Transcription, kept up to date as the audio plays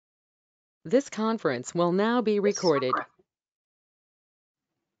This conference will now be recorded.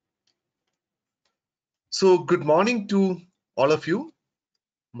 So, good morning to all of you.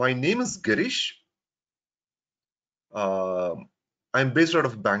 My name is Girish. I'm based out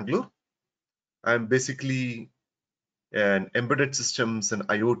of Bangalore. I'm basically an embedded systems and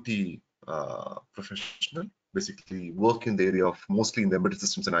IoT professional. Basically, work in the area of mostly in the embedded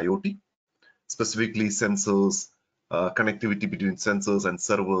systems and IoT, specifically sensors, connectivity between sensors and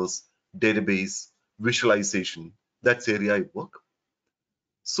servers, database, visualization. That's the area I work.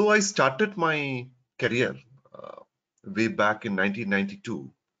 So I started my career uh, way back in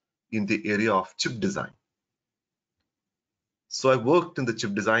 1992 in the area of chip design. So I worked in the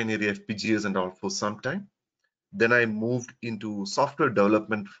chip design area, FPGAs and all for some time. Then I moved into software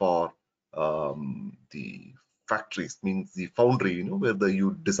development for the factories, means the foundry, where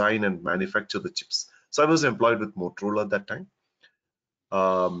you design and manufacture the chips. So I was employed with Motorola at that time.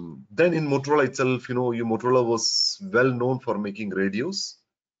 Then in Motorola itself, Motorola was well known for making radios,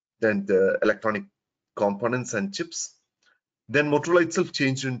 then the electronic components and chips. Then Motorola itself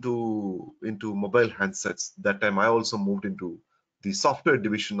changed into mobile handsets. That time I also moved into the software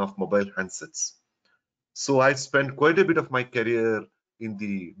division of mobile handsets. So I spent quite a bit of my career in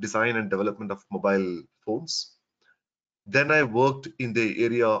the design and development of mobile phones. Then I worked in the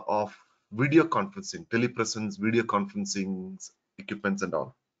area of video conferencing, telepresence, video conferencing equipments and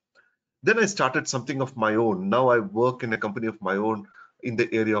all. Then I started something of my own. Now I work in a company of my own in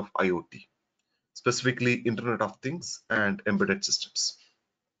the area of IoT, specifically Internet of Things and embedded systems.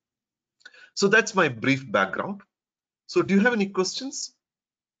 So that's my brief background. So do you have any questions?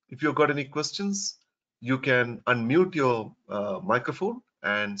 If you've got any questions, you can unmute your microphone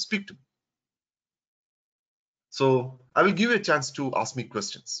and speak to me. So I will give you a chance to ask me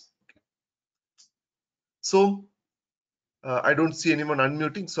questions. So I don't see anyone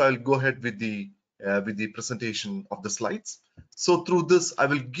unmuting, so I'll go ahead with the presentation of the slides. So through this, I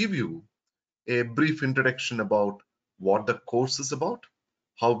will give you a brief introduction about what the course is about,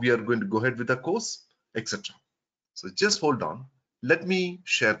 how we are going to go ahead with the course, etc. So just hold on. Let me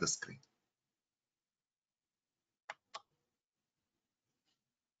share the screen.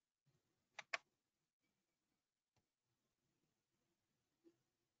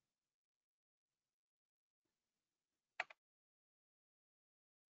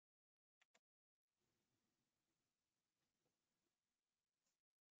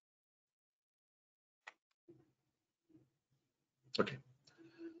 Okay.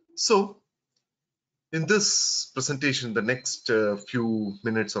 So in this presentation, the next few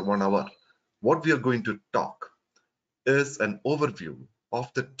minutes or 1 hour, what we are going to talk is an overview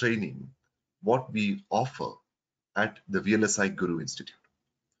of the training, what we offer at the VLSI Guru Institute.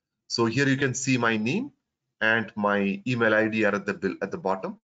 So here you can see my name and my email ID are at the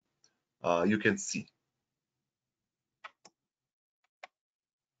bottom. You can see.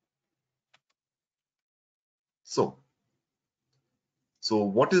 So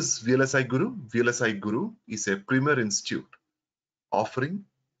what is VLSI Guru? VLSI Guru is a premier institute offering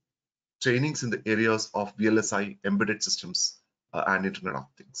trainings in the areas of VLSI, embedded systems, and Internet of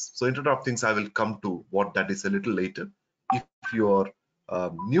Things. So Internet of Things, I will come to what that is a little later if you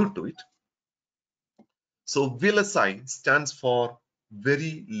are new to it. So VLSI stands for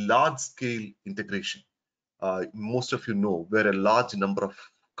very large scale integration. Most of you know where a large number of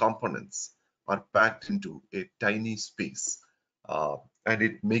components are packed into a tiny space and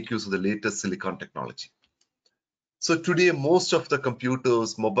it makes use of the latest silicon technology. So today, most of the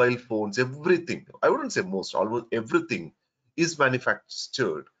computers, mobile phones, everything, I wouldn't say most, almost everything is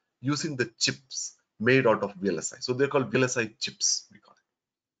manufactured using the chips made out of VLSI. So they're called VLSI chips, we call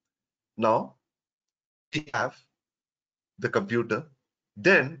it. Now, we have the computer,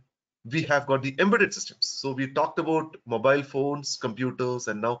 then we have got the embedded systems. So we talked about mobile phones, computers,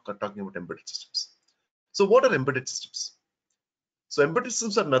 and now we're talking about embedded systems. So what are embedded systems? So embedded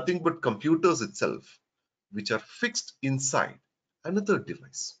systems are nothing but computers itself, which are fixed inside another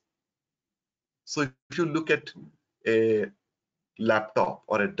device. So if you look at a laptop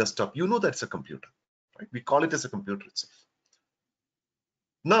or a desktop, you know that's a computer, right? We call it as a computer itself.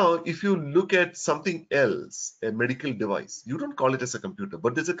 Now, if you look at something else, a medical device, you don't call it as a computer,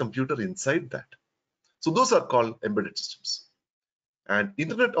 but there's a computer inside that. So those are called embedded systems. And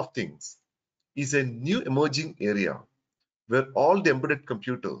Internet of Things is a new emerging area where all the embedded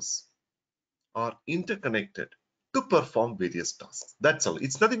computers are interconnected to perform various tasks. That's all.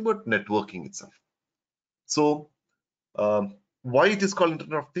 It's nothing but networking itself. So why it is called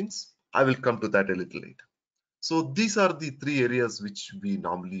Internet of Things? I will come to that a little later. So these are the three areas which we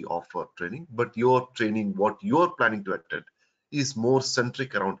normally offer training, but your training, what you're planning to attend, is more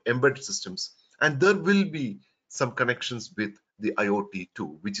centric around embedded systems, and there will be some connections with the IoT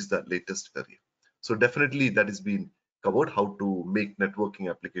too, which is the latest area. So definitely that is being covered, how to make networking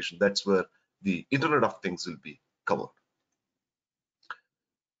application. That's where the Internet of Things will be covered.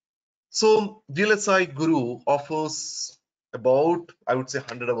 So VLSI Guru offers about, I would say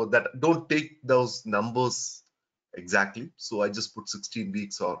 100 hours. That don't take those numbers exactly. So I just put 16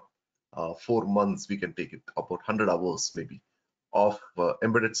 weeks or 4 months. We can take it about 100 hours maybe of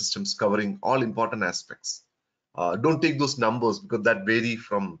embedded systems covering all important aspects. Don't take those numbers because that vary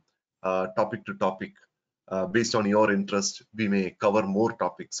from topic to topic. Based on your interest, we may cover more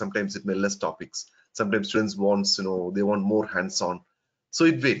topics. Sometimes it may less topics. Sometimes students wants, they want more hands-on. So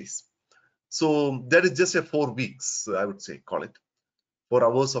it varies. So that is just a 4 weeks, I would say, call it 4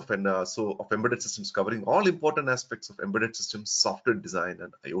 hours of of embedded systems covering all important aspects of embedded systems, software design,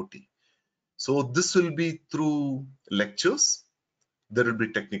 and IoT. So this will be through lectures. There will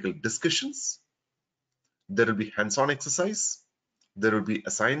be technical discussions. There will be hands-on exercise. There will be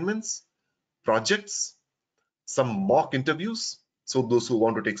assignments, projects, some mock interviews. So those who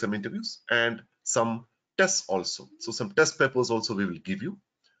want to take some interviews, and some tests also. So some test papers also we will give you.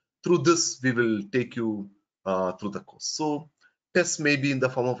 Through this, we will take you through the course. So tests may be in the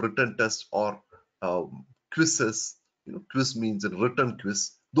form of written test or quizzes. Quiz means a written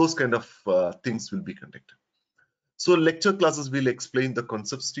quiz. Those kind of things will be conducted. So lecture classes will explain the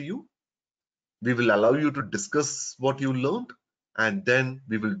concepts to you. We will allow you to discuss what you learned, and then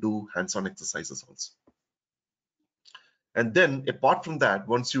we will do hands-on exercises also. And then apart from that,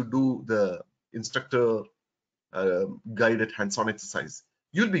 once you do the instructor guided hands-on exercise,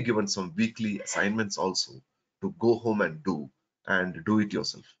 you'll be given some weekly assignments also to go home and do it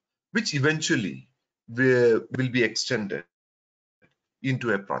yourself, which eventually will be extended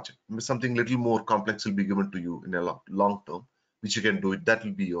into a project. Something little more complex will be given to you in a long term, which you can do it. That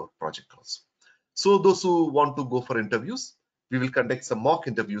will be your project also. So those who want to go for interviews, we will conduct some mock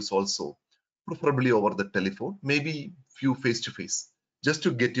interviews also, preferably over the telephone, maybe few face-to-face, just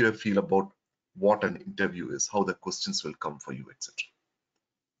to get you a feel about what an interview is, how the questions will come for you, etc.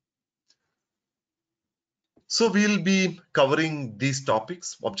 So we'll be covering these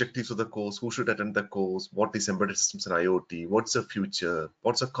topics: objectives of the course, who should attend the course, what is embedded systems and IoT, what's the future,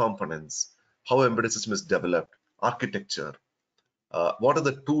 what's the components, how embedded system is developed, architecture, what are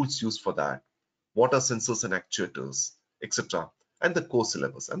the tools used for that, what are sensors and actuators, etc. And the course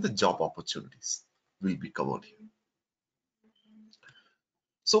syllabus and the job opportunities will be covered here.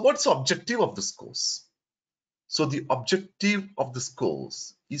 So what's the objective of this course? So the objective of this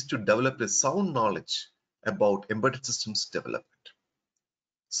course is to develop a sound knowledge about embedded systems development.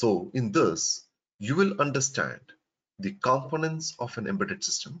 So in this, you will understand the components of an embedded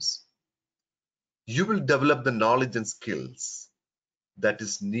systems. You will develop the knowledge and skills that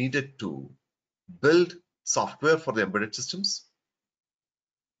is needed to build software for the embedded systems.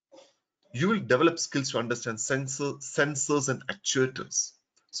 You will develop skills to understand sensors and actuators.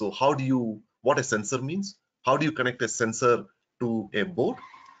 So what a sensor means, how do you connect a sensor to a board,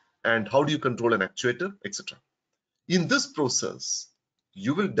 and how do you control an actuator, etc. In this process,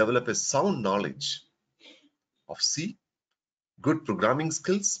 you will develop a sound knowledge of C, good programming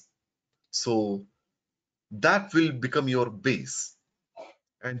skills. So that will become your base,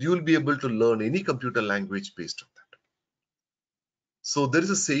 and you will be able to learn any computer language based on that. So there is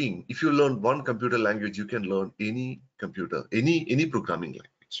a saying, if you learn one computer language, you can learn any programming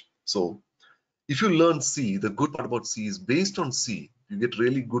language. So if you learn C, the good part about C is based on C, you get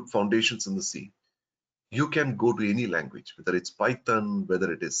really good foundations in the C. You can go to any language, whether it's Python,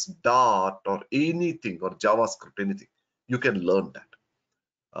 whether it is Dart or anything, or JavaScript, anything. You can learn that.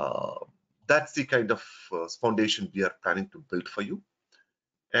 That's the kind of foundation we are planning to build for you.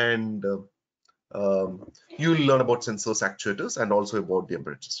 And you'll learn about sensors, actuators, and also about the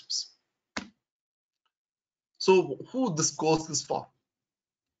embedded systems. So who this course is for?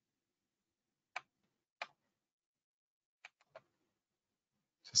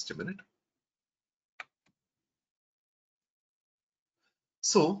 Just a minute.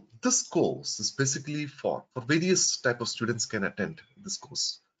 So this course is basically for various type of students can attend this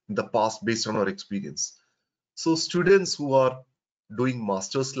course in the past based on our experience. So students who are doing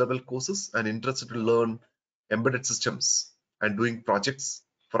master's level courses and interested to learn embedded systems and doing projects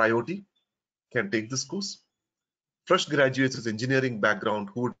for IoT can take this course. Fresh graduates with engineering background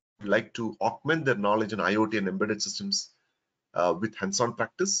who would like to augment their knowledge in IoT and embedded systems with hands-on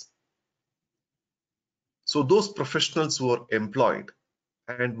practice. So those professionals who are employed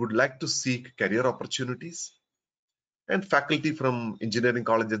and would like to seek career opportunities, and faculty from engineering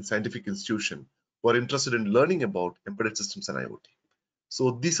college and scientific institution who are interested in learning about embedded systems and IoT.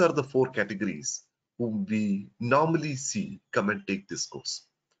 So these are the 4 categories whom we normally see come and take this course.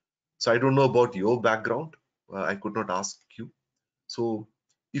 So I don't know about your background. I could not ask you. So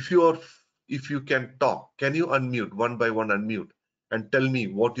if you can talk, can you unmute one by one, unmute and tell me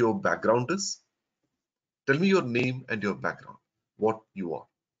what your background is? Tell me your name and your background, what you are.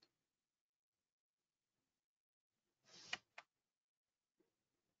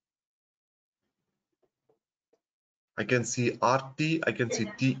 I can see RT, I can see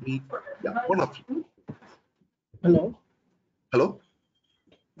TE. Yeah, one of you. Hello. Hello?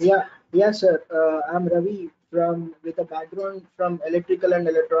 Yeah, sir. I'm Ravi from with a background from electrical and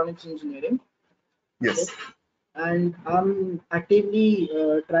electronics engineering. Okay, Yes. and I'm actively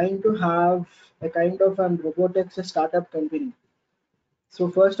trying to have a kind of robotics startup company. So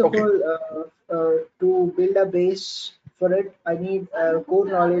first of Okay. all, to build a base for it, I need core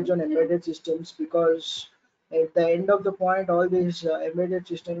knowledge on embedded systems because at the end of the point, all these embedded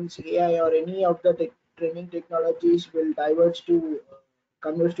systems, AI or any of the training technologies will diverge to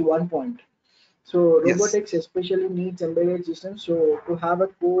converge to one point. So Yes. robotics especially needs embedded systems. So to have a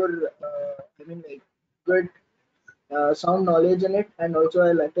core, like good sound knowledge in it, and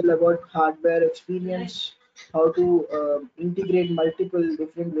also a little about hardware experience, how to integrate multiple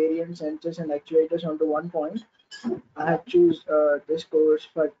different variants, sensors, and actuators onto one point. I have choose this course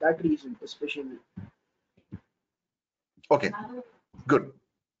for that reason, especially. Okay. Good.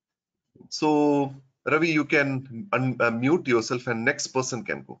 So Ravi, you can unmute yourself and next person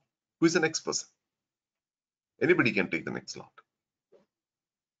can go. Who is the next person? Anybody can take the next slot.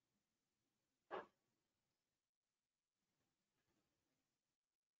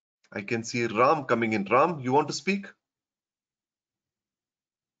 I can see Ram coming in. Ram, you want to speak?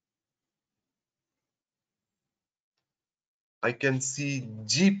 I can see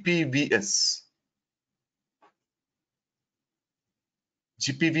GPVS.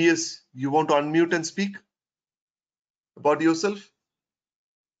 GPVS, you want to unmute and speak about yourself?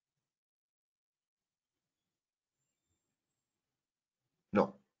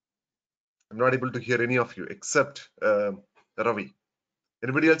 No, I'm not able to hear any of you except Ravi.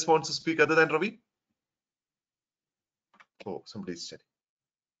 Anybody else wants to speak other than Ravi? Oh, somebody's chatting.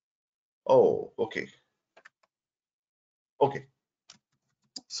 Oh, okay. Okay.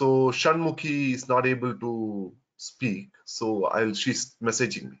 So Shanmukhi is not able to speak. So she's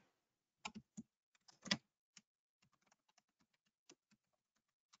messaging me.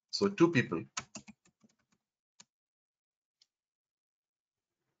 So 2 people.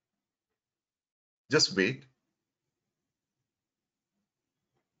 Just wait.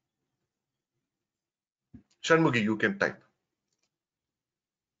 Shanmukhi, you can type.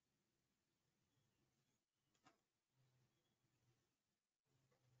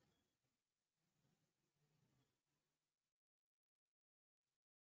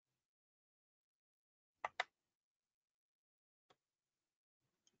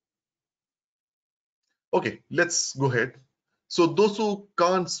 Okay, let's go ahead. So those who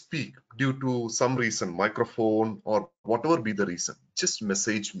can't speak due to some reason, microphone or whatever be the reason, just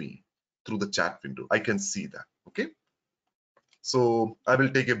message me through the chat window. I can see that. Okay. So I will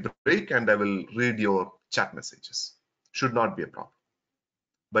take a break and I will read your chat messages. Should not be a problem.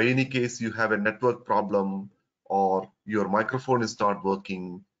 By any case, you have a network problem or your microphone is not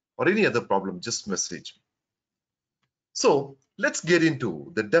working or any other problem, just message me. So let's get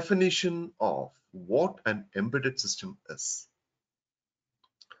into the definition of what an embedded system is.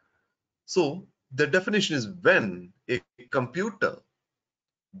 So the definition is when a computer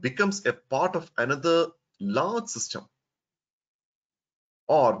becomes a part of another large system,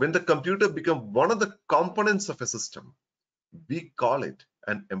 or when the computer becomes one of the components of a system, we call it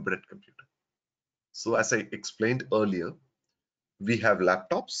an embedded computer. So as I explained earlier, we have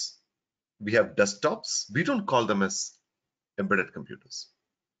laptops, we have desktops. We don't call them as embedded computers.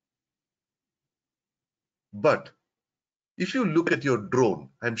 But if you look at your drone,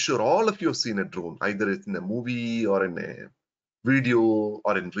 I'm sure all of you have seen a drone, either it's in a movie or in a video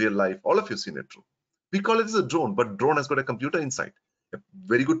or in real life. All of you have seen a drone. We call it as a drone, but drone has got a computer inside, a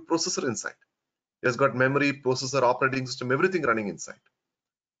very good processor inside. It has got memory, processor, operating system, everything running inside.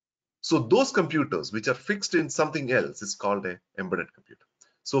 So those computers which are fixed in something else is called a embedded computer.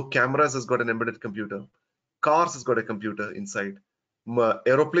 So cameras has got an embedded computer, cars has got a computer inside,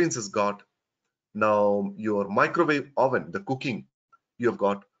 aeroplanes has got, now your microwave oven, the cooking, you have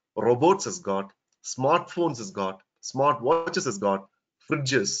got, robots has got, smartphones has got, smart watches has got,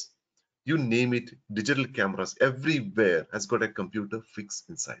 fridges, you name it, digital cameras, everywhere has got a computer fixed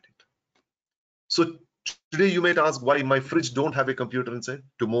inside it. So today you might ask why my fridge don't have a computer inside.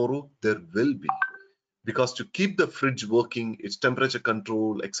 Tomorrow there will be. because to keep the fridge working, its temperature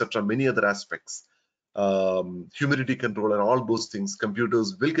control, etc., many other aspects, humidity control, and all those things,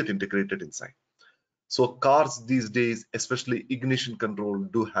 computers will get integrated inside. So cars these days, especially ignition control,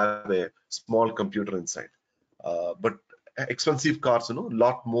 do have a small computer inside. But expensive cars, a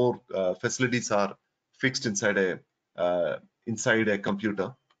lot more facilities are fixed inside a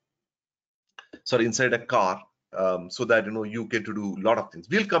computer, sorry, inside a car, so that you get to do a lot of things.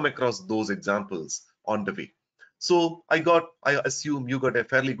 We'll come across those examples on the way. So I assume you got a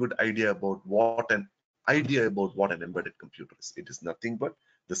fairly good idea about what an embedded computer is. It is nothing but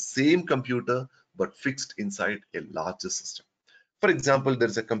the same computer but fixed inside a larger system. For example, there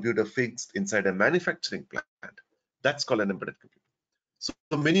is a computer fixed inside a manufacturing plant. That's called an embedded computer. So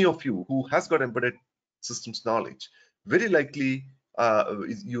many of you who has got embedded systems knowledge, very likely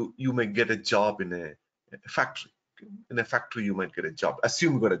you may get a job in a factory. Okay? In a factory, you might get a job.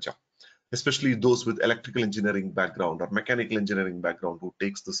 Assume you got a job, especially those with electrical engineering background or mechanical engineering background who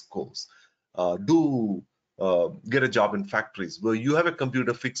takes this course. Do get a job in factories where you have a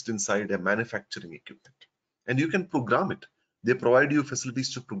computer fixed inside a manufacturing equipment, and you can program it. They provide you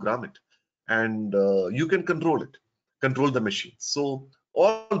facilities to program it, and you can control the machine. So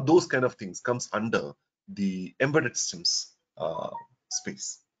all those kind of things comes under the embedded systems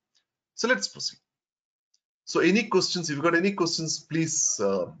space. So let's proceed. So any questions? If you've got any questions, please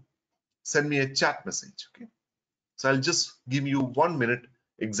send me a chat message. Okay. So I'll just give you 1 minute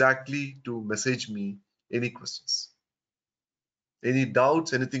exactly to message me any questions. Any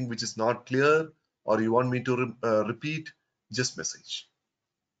doubts, anything which is not clear, or you want me to repeat, just message.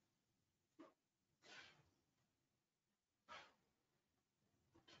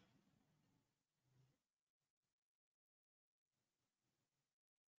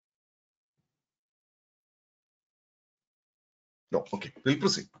 No, okay, we'll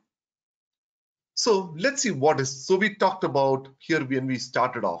proceed. So let's see what is. So we talked about here when we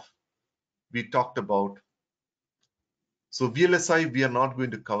started off, we talked about. So VLSI, we are not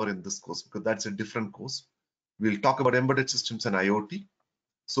going to cover in this course because that's a different course. We'll talk about embedded systems and IoT.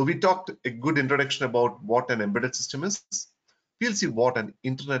 So we talked a good introduction about what an embedded system is. We'll see what an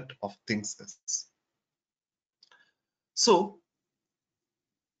Internet of Things is. So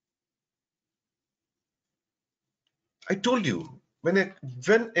I told you when a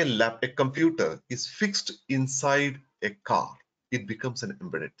computer is fixed inside a car, it becomes an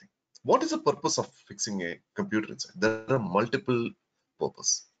embedded thing. What is the purpose of fixing a computer inside? There are multiple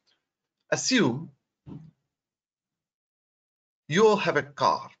purposes. Assume you have a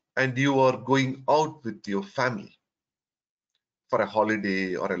car and you are going out with your family for a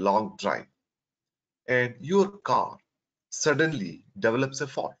holiday or a long drive, and your car suddenly develops a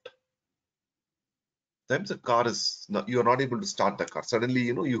fault. Sometimes the car is not, you're not able to start the car. Suddenly,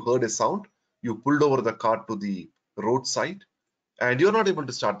 you heard a sound, you pulled over the car to the roadside, and you're not able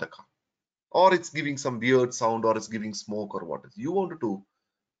to start the car. Or it's giving some weird sound, or it's giving smoke, or what. You wanted to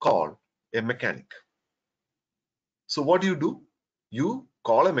call a mechanic. So what do? You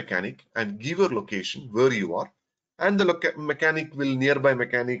call a mechanic and give your location where you are, and the mechanic will, nearby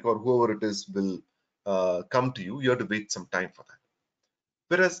mechanic or whoever it is, will come to you. You have to wait some time for that.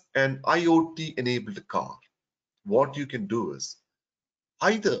 Whereas an IoT enabled car, what you can do is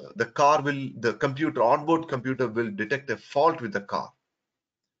either the computer, onboard computer will detect a fault with the car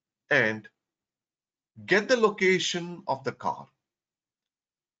and get the location of the car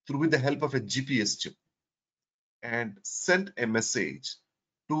through with the help of a GPS chip and send a message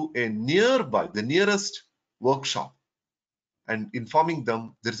to the nearest workshop, and informing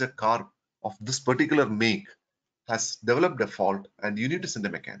them there is a car of this particular make has developed a fault and you need to send a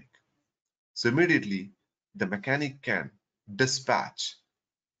mechanic. So immediately the mechanic can dispatch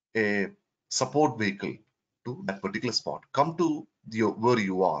a support vehicle to that particular spot, come to where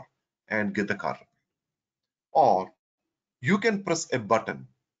you are and get the car. Or you can press a button.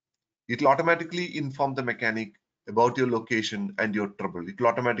 It will automatically inform the mechanic about your location and your trouble. It will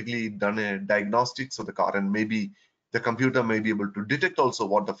automatically done a diagnostics of the car, and maybe the computer may be able to detect also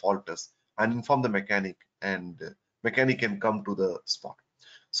what the fault is and inform the mechanic, and mechanic can come to the spot.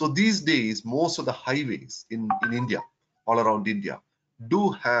 So these days, most of the highways in India, all around India, do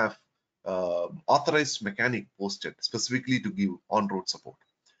have authorized mechanic posted specifically to give on-road support.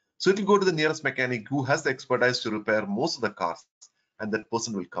 So it will go to the nearest mechanic who has the expertise to repair most of the cars, and that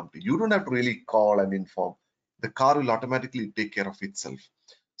person will come to you. You don't have to really call and inform. The car will automatically take care of itself.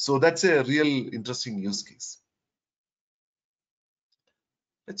 So that's a real interesting use case.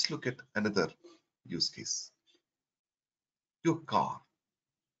 Let's look at another use case. Your car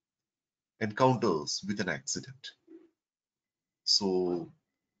encounters with an accident. So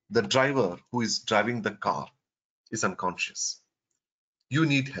the driver who is driving the car is unconscious. You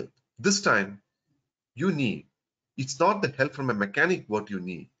need help. This time, it's not the help from a mechanic what you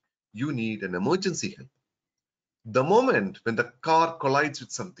need an emergency help. The moment when the car collides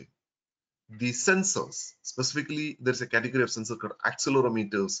with something, the sensors, specifically there's a category of sensors called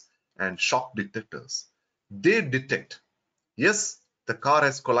accelerometers and shock detectors, they detect, yes, the car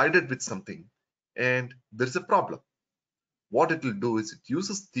has collided with something and there's a problem. What it will do is it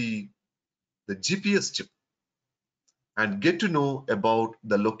uses the GPS chip and get to know about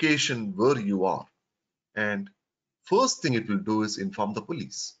the location where you are. And first thing it will do is inform the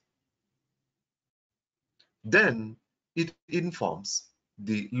police. Then it informs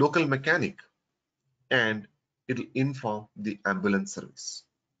the local mechanic and it'll inform the ambulance service.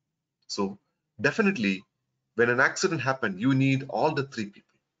 So definitely when an accident happens, you need all the three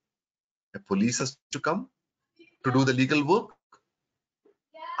people. A police has to come to do the legal work,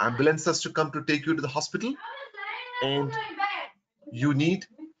 ambulance has to come to take you to the hospital, and you need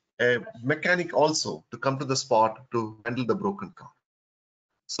a mechanic also to come to the spot to handle the broken car.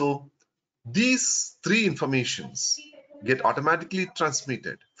 So these three informations get automatically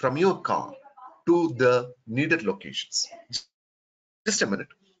transmitted from your car to the needed locations. Just a minute.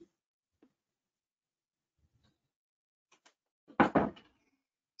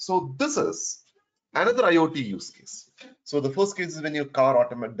 So this is another IoT use case. So the first case is when your car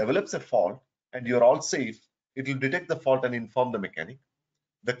develops a fault and you're all safe, it will detect the fault and inform the mechanic.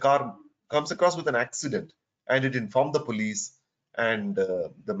 The car comes across with an accident and it informs the police and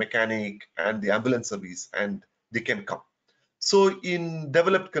the mechanic and the ambulance service, and they can come. So in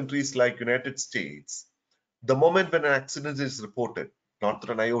developed countries like United States, the moment when an accident is reported, not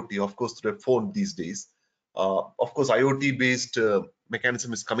through an IoT, of course through a phone these days, of course IoT based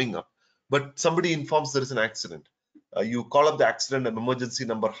mechanism is coming up, but somebody informs there is an accident. You call up the accident and emergency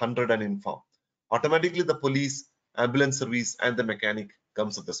number 100 and inform. Automatically the police, ambulance service and the mechanic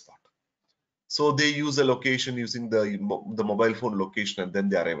comes at the spot. So they use a location using the mobile phone location and then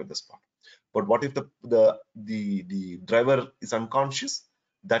they arrive at the spot. But what if the driver is unconscious?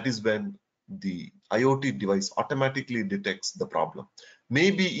 That is when the IoT device automatically detects the problem.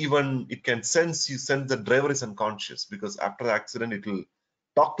 Maybe even it can sense the driver is unconscious, because after the accident it will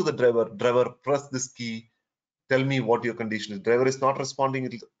talk to the driver, press this key, tell me what your condition is. Driver is not responding,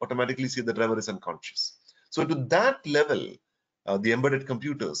 it will automatically say the driver is unconscious. So to that level, the embedded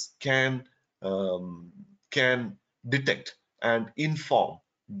computers can detect and inform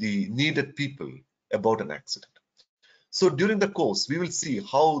the needed people about an accident. So during the course, we will see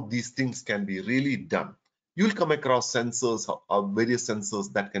how these things can be really done. You will come across sensors, various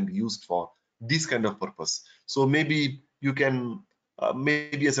sensors that can be used for this kind of purpose. So maybe you can,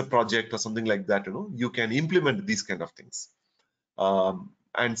 maybe as a project or something like that, you can implement these kind of things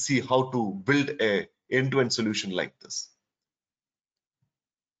and see how to build a end-to-end solution like this.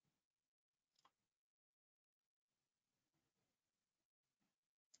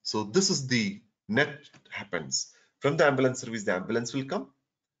 So this is the net happens. From the ambulance service, the ambulance will come.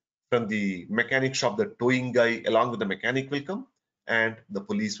 From the mechanic shop, the towing guy along with the mechanic will come, and the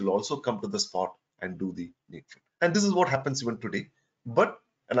police will also come to the spot and do the needful. And this is what happens even today. But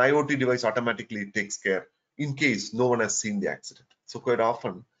an IoT device automatically takes care in case no one has seen the accident. So quite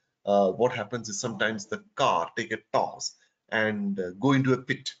often, what happens is sometimes the car take a toss and go into a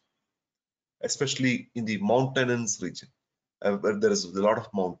pit, especially in the mountainous region where there is a lot of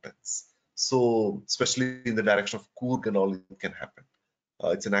mountains. So especially in the direction of Coorg and all, it can happen.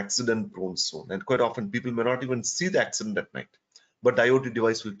 It's an accident prone zone, and quite often people may not even see the accident at night, but the IoT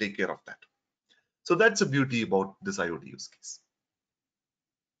device will take care of that. So that's the beauty about this IoT use case.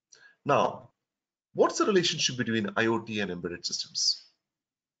 Now, what's the relationship between IoT and embedded systems?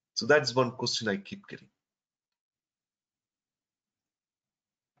 So that's one question I keep getting.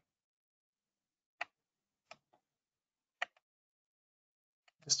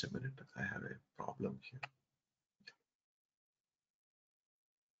 Just a minute, I have a problem here.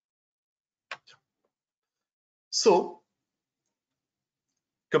 So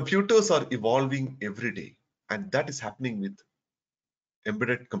computers are evolving every day, and that is happening with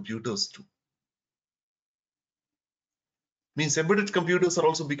embedded computers too. Means embedded computers are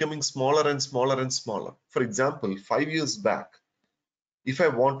also becoming smaller and smaller and smaller. For example, 5 years back, if I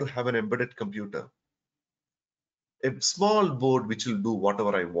want to have an embedded computer, a small board which will do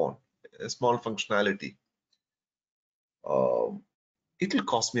whatever I want, a small functionality, it will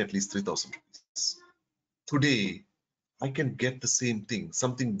cost me at least 3,000 rupees. Today, I can get the same thing,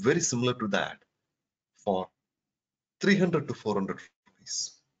 something very similar to that, for 300 to 400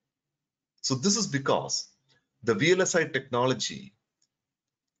 rupees. So this is because the VLSI technology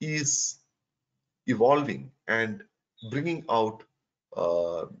is evolving and bringing out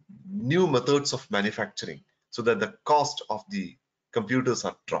new methods of manufacturing so that the cost of the computers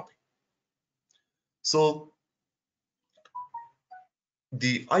are dropping. So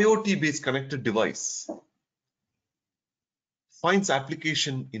the IoT-based connected device finds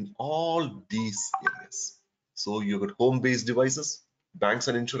application in all these areas. So you've got home-based devices, banks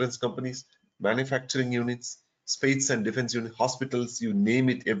and insurance companies, manufacturing units, space and defense units, hospitals, you name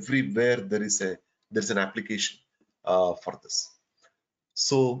it, everywhere there's an application for this.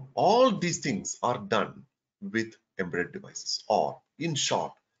 So all these things are done with embedded devices, or in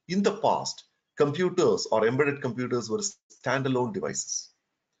short, in the past, computers or embedded computers were standalone devices.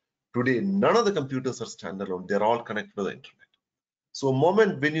 Today, none of the computers are standalone. They're all connected to the internet. So a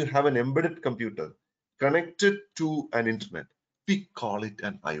moment when you have an embedded computer connected to an internet, we call it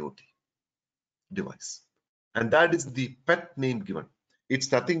an IoT device. And that is the pet name given.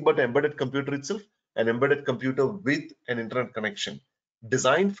 It's nothing but an embedded computer itself, an embedded computer with an internet connection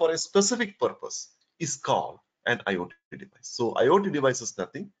designed for a specific purpose is called an IoT device. So IoT device is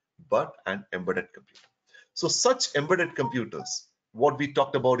nothing but an embedded computer. So such embedded computers, what we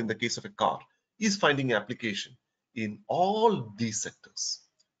talked about in the case of a car, is finding application in all these sectors.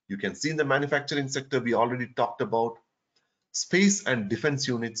 You can see in the manufacturing sector, we already talked about space and defense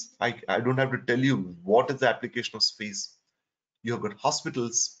units. I don't have to tell you what is the application of space. You have got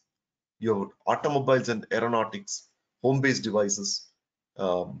hospitals, you have automobiles and aeronautics, home-based devices,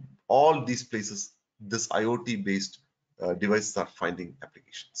 all these places, this IoT-based devices are finding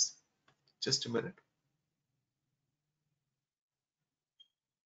applications. Just a minute.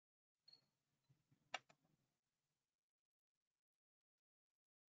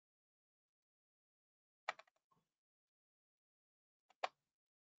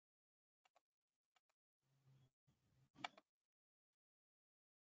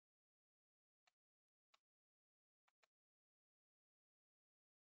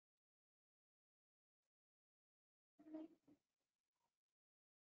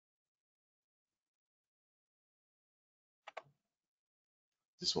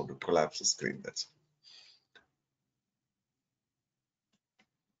 Just want to collapse the screen. That's all.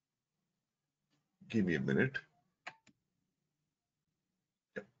 Give me a minute.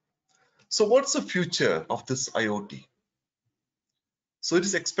 Yeah. So what's the future of this IoT? So it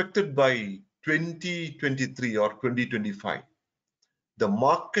is expected by 2023 or 2025, the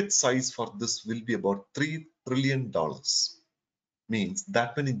market size for this will be about $3 trillion. Means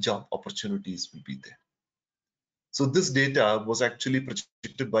that many job opportunities will be there. So this data was actually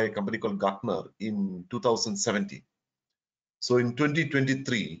projected by a company called Gartner in 2017. So in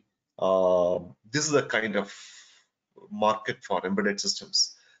 2023, this is the kind of market for embedded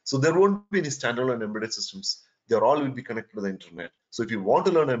systems. So there won't be any standalone embedded systems. They all will be connected to the internet. So if you want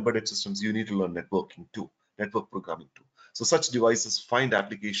to learn embedded systems, you need to learn networking too, network programming too. So such devices find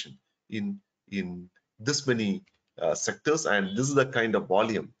application in this many sectors, and this is the kind of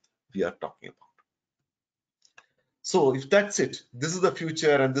volume we are talking about. So if that's it, this is the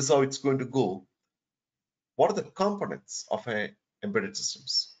future and this is how it's going to go. What are the components of a embedded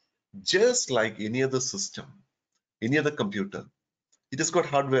systems? Just like any other system, any other computer, it has got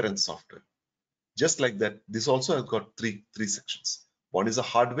hardware and software. Just like that, this also has got three sections. One is a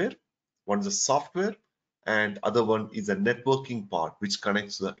hardware, one is a software, and other one is a networking part which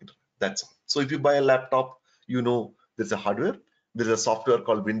connects to the internet. That's all. So if you buy a laptop, you know there's a hardware, there's a software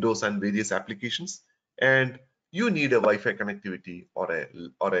called Windows and various applications, and you need a Wi-Fi connectivity or a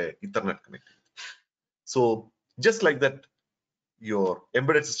Ethernet connectivity. So just like that, your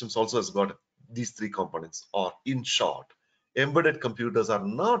embedded systems also has got these three components, or in short, embedded computers are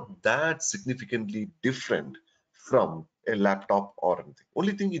not that significantly different from a laptop or anything.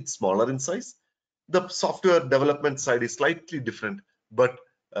 Only thing, it's smaller in size. The software development side is slightly different, but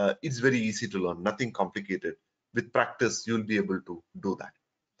it's very easy to learn, nothing complicated. With practice, you'll be able to do that.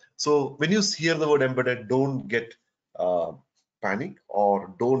 So when you hear the word embedded, don't get uh, panic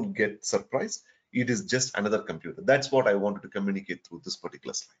or don't get surprised. It is just another computer. That's what I wanted to communicate through this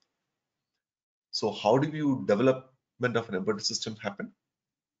particular slide. So how do you development of an embedded system happen?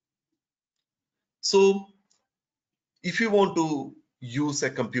 So if you want to use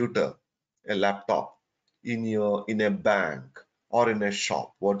a computer, a laptop in a bank or in a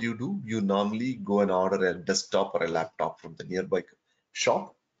shop, what do? You normally go and order a desktop or a laptop from the nearby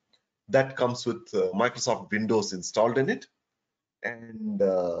shop that comes with Microsoft Windows installed in it, and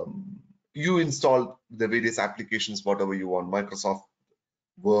you install the various applications, whatever you want, Microsoft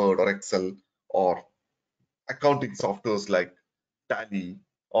Word or Excel, or accounting softwares like Tally,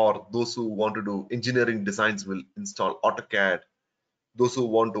 or those who want to do engineering designs will install AutoCAD. Those who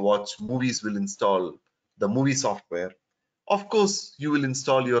want to watch movies will install the movie software. Of course, you will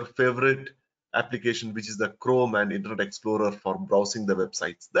install your favorite application, which is the Chrome and Internet Explorer for browsing the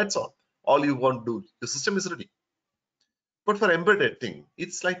websites. That's all. All you want to do, the system is ready. But for embedded thing,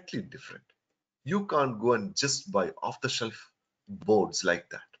 it's slightly different. You can't go and just buy off-the-shelf boards like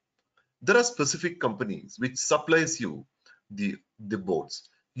that. There are specific companies which supplies you the boards.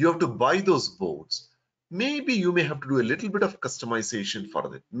 You have to buy those boards. Maybe you may have to do a little bit of customization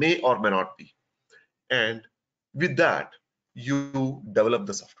for it, may or may not be. And with that, you develop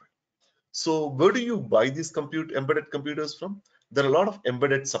the software. So where do you buy these embedded computers from? There are a lot of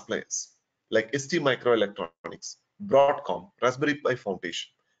embedded suppliers like ST Microelectronics, Broadcom, Raspberry Pi Foundation.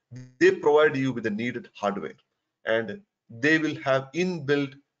 They provide you with the needed hardware, and they will have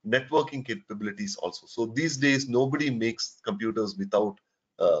inbuilt networking capabilities also. So these days, nobody makes computers without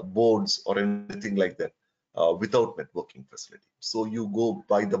boards or anything like that, without networking facility. So you go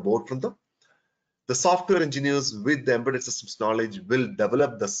buy the board from them. The software engineers with the embedded systems knowledge will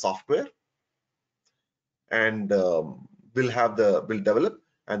develop the software and will develop,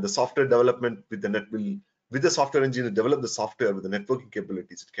 and the software development with the net will with the software engineer develop the software with the networking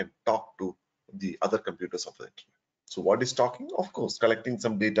capabilities. It can talk to the other computers of the internet. So what is talking? Of course, collecting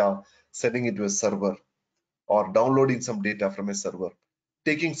some data, sending it to a server, or downloading some data from a server,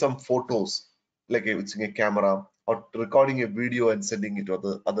 taking some photos like using a camera, or recording a video and sending it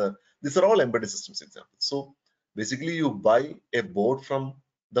to other. These are all embedded systems examples. So basically, you buy a board from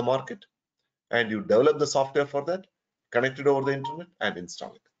the market and you develop the software for that, connect it over the internet and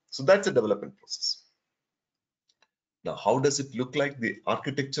install it. So that's a development process. Now, how does it look like? The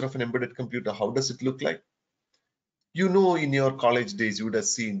architecture of an embedded computer, how does it look like? You know, in your college days, you would have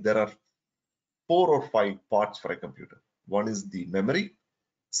seen there are 4 or 5 parts for a computer. One is the memory,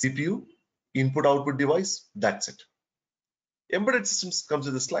 CPU, input output device, that's it. Embedded systems comes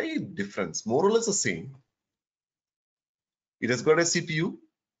with a slight difference, more or less the same. It has got a CPU,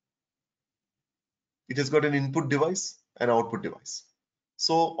 it has got an input device, an output device.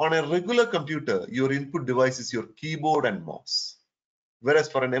 So on a regular computer, your input device is your keyboard and mouse.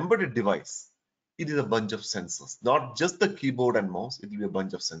 Whereas for an embedded device, it is a bunch of sensors. Not just the keyboard and mouse, it will be a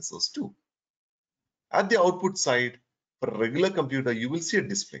bunch of sensors too. At the output side, for a regular computer, you will see a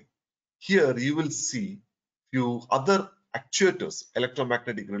display. Here you will see few other actuators,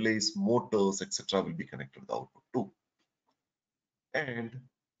 electromagnetic relays, motors, etc. will be connected to the output too. And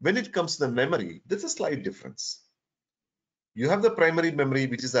when it comes to the memory, there's a slight difference. You have the primary memory,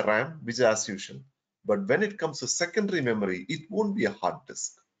 which is a RAM, which is as usual. But when it comes to secondary memory, it won't be a hard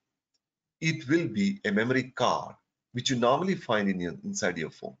disk. It will be a memory card, which you normally find inside your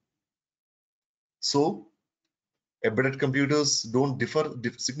phone. So embedded computers don't differ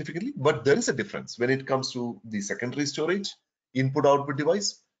significantly, but there is a difference when it comes to the secondary storage, input output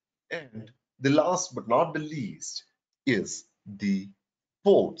device, and the last but not the least is the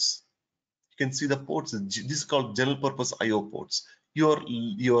ports. You can see the ports. This is called general purpose IO ports.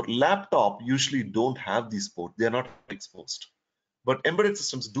 Your laptop usually don't have these ports. They are not exposed. But embedded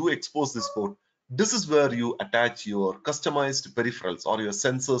systems do expose this port. This is where you attach your customized peripherals or your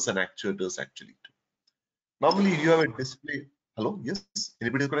sensors and actuators actually to. Normally you have a display. Hello, yes.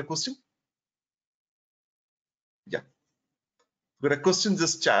 Anybody got a question? Yeah. Got a question?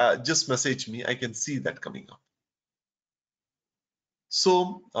 Just message me. I can see that coming up.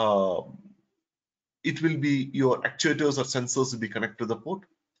 So it will be your actuators or sensors will be connected to the port.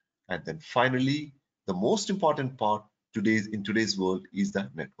 And then finally, the most important part in today's world is the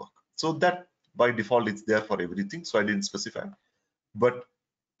network. So that by default it's there for everything. So I didn't specify. But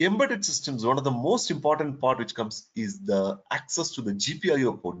embedded systems, one of the most important part which comes is the access to the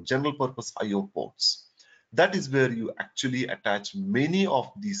GPIO port, general purpose IO ports. That is where you actually attach many of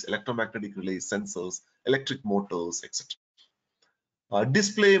these electromagnetic relay sensors, electric motors, etc.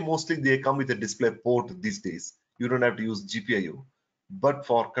 Display, mostly they come with a display port these days. You don't have to use GPIO, but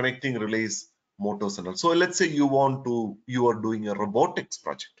for connecting relays, motors and all. So let's say you are doing a robotics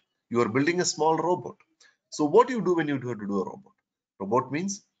project. You are building a small robot. So what do you do when you do a robot? Robot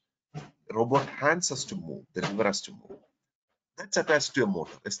means robot hands has to move, the lever has to move. That's attached to a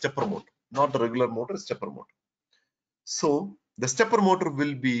motor, a stepper motor, not the regular motor, a stepper motor. So the stepper motor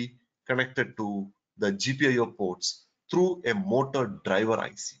will be connected to the GPIO ports through a motor driver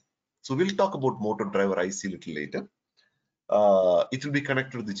IC. So we'll talk about motor driver IC a little later. It will be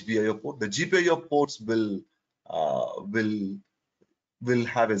connected to the GPIO port. The GPIO ports will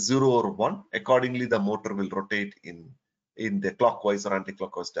have a 0 or 1. Accordingly, the motor will rotate in the clockwise or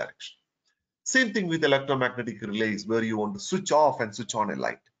anti-clockwise direction. Same thing with electromagnetic relays where you want to switch off and switch on a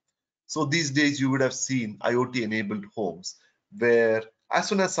light. So these days you would have seen IoT enabled homes where as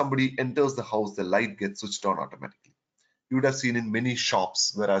soon as somebody enters the house, the light gets switched on automatically. You would have seen in many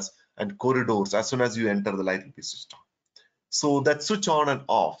shops, and corridors, as soon as you enter, the light will be switched on. So that switch on and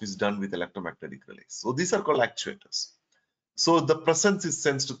off is done with electromagnetic relays. So these are called actuators. So the presence is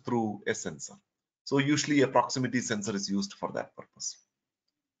sensed through a sensor. So usually a proximity sensor is used for that purpose.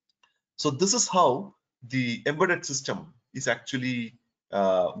 So this is how the embedded system is actually,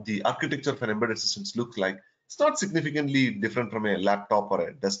 the architecture for embedded systems looks like. It's not significantly different from a laptop or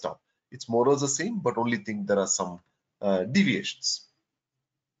a desktop. It's more or less the same, but only thing there are some deviations.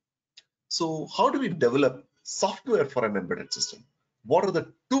 So how do we develop software for an embedded system? What are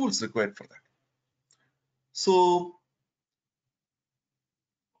the tools required for that? So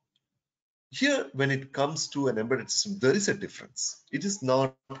here, when it comes to an embedded system, there is a difference. It is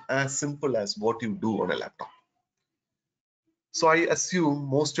not as simple as what you do on a laptop. So I assume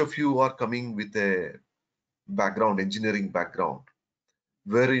most of you are coming with a engineering background,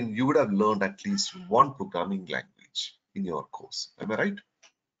 wherein you would have learned at least one programming language in your course. Am I right?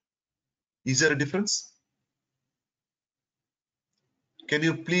 Is there a difference? Can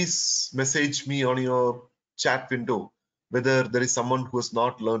you please message me on your chat window whether there is someone who has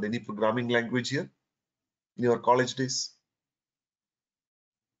not learned any programming language here in your college days?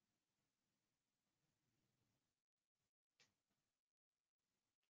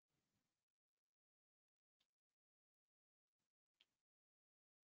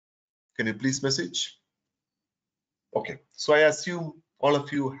 Can you please message? Okay, so I assume all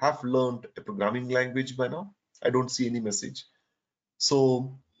of you have learned a programming language by now. I don't see any message.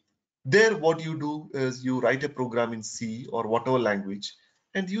 So there, what you do is you write a program in C or whatever language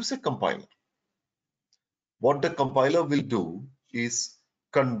and use a compiler. What the compiler will do is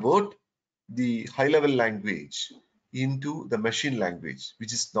convert the high-level language into the machine language,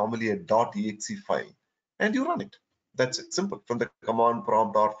 which is normally a .exe file, and you run it. That's it, simple. From the command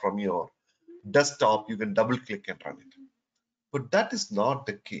prompt or from your desktop, you can double click and run it. But that is not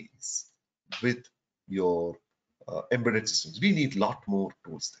the case with your embedded systems. We need a lot more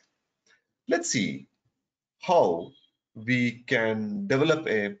tools there. Let's see how we can develop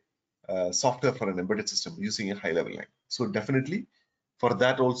a software for an embedded system using a high-level language. So definitely for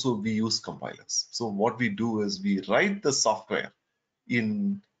that also we use compilers. So what we do is we write the software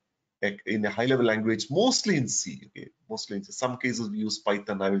in a high-level language, mostly in C. Okay, mostly in some cases we use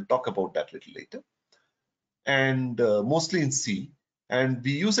Python. I will talk about that a little later. And mostly in C. And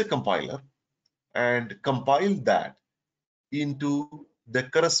we use a compiler and compile that into the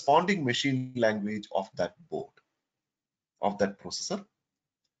corresponding machine language of that board, of that processor.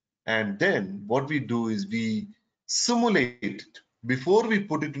 And then what we do is we simulate it. Before we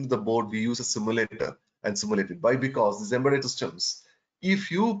put it into the board, we use a simulator and simulate it. Why? Because these embedded systems,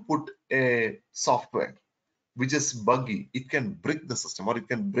 if you put a software which is buggy, it can break the system or it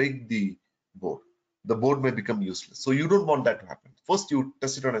can break the board. The board may become useless. So you don't want that to happen. First, you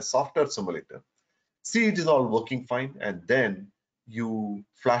test it on a software simulator, see it is all working fine, and then you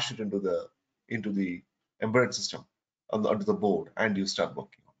flash it into the embedded system onto the board and you start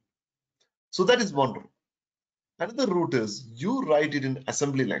working. So that is one route. Another route is you write it in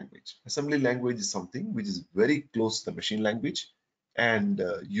assembly language. Assembly language is something which is very close to the machine language, and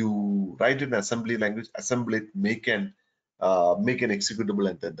you write it in assembly language, assemble it, make an executable,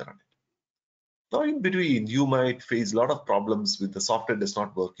 and then run it. Now, in between, you might face a lot of problems with the software does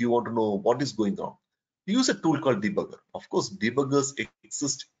not work. You want to know what is going on. Use a tool called debugger. Of course, debuggers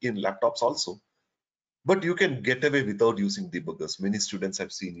exist in laptops also, but you can get away without using debuggers. Many students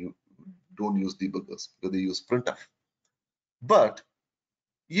I've seen you don't use debuggers because they use printf. But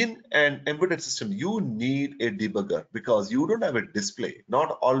in an embedded system, you need a debugger because you don't have a display.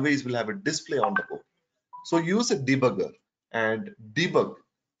 Not always will have a display on the board. So use a debugger and debug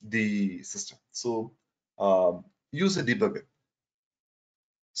the system. So use a debugger.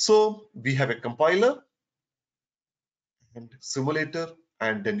 So we have a compiler and simulator,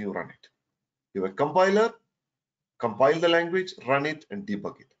 and then you run it. You have a compiler, compile the language, run it, and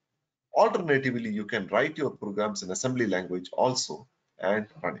debug it. Alternatively, you can write your programs in assembly language also and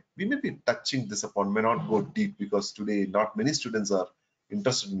run it. We may be touching this upon, may not go deep because today not many students are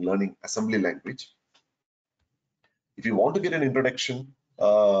interested in learning assembly language. If you want to get an introduction,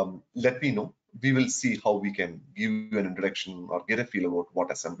 let me know. We will see how we can give you an introduction or get a feel about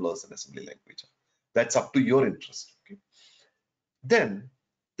what assemblers and assembly language are. That's up to your interest. Okay. Then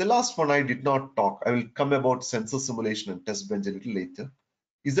the last one I did not talk, I will come about sensor simulation and test bench a little later,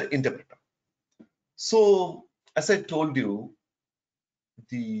 is the interpreter. So as I told you,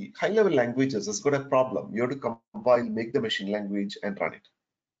 the high-level languages has got a problem. You have to compile, make the machine language and run it.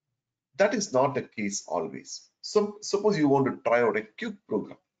 That is not the case always. So suppose you want to try out a quick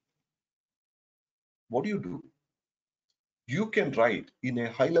program. What do? You can write in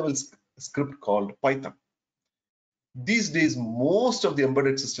a high-level script called Python. These days, most of the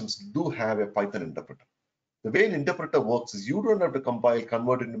embedded systems do have a Python interpreter. The way an interpreter works is you don't have to compile,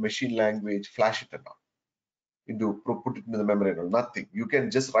 convert it into machine language, flash it and all, put it into the memory or nothing. You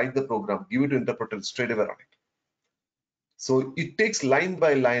can just write the program, give it to interpreter straight away on it. So it takes line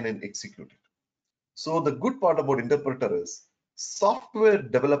by line and execute it. So the good part about interpreter is software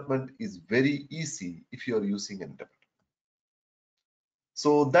development is very easy if you are using an interpreter.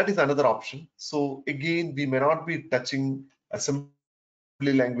 So that is another option. So again, we may not be touching assembly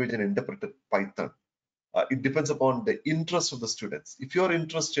language and interpreted Python. It depends upon the interest of the students. If you're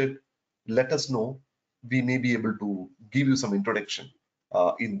interested, let us know. We may be able to give you some introduction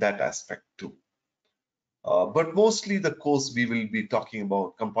in that aspect too. But mostly the course we will be talking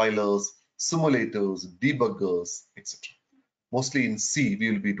about compilers, simulators, debuggers, etc. Mostly in C,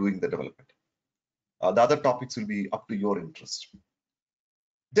 we will be doing the development. The other topics will be up to your interest.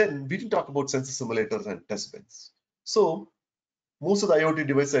 Then we didn't talk about sensor simulators and test benches. So most of the IoT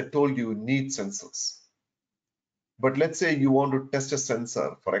devices I told you need sensors. But let's say you want to test a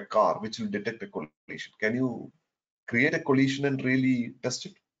sensor for a car which will detect a collision. Can you create a collision and really test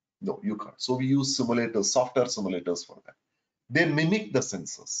it? No, you can't. So we use simulators, software simulators for that. They mimic the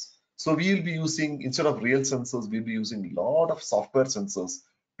sensors. So we will be using, instead of real sensors, we'll be using a lot of software sensors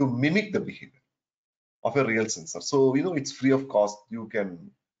to mimic the behavior of a real sensor. So, it's free of cost. You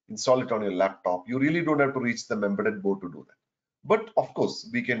can install it on your laptop. You really don't have to reach the embedded board to do that. But of course,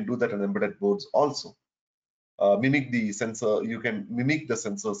 we can do that on embedded boards also. Mimic the sensor, you can mimic the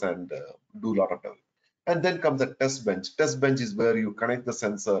sensors and do a lot of development. And then comes the test bench. Test bench is where you connect the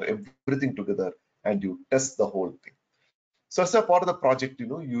sensor, everything together, and you test the whole thing. So as a part of the project, you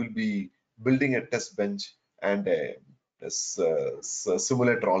will be building a test bench and a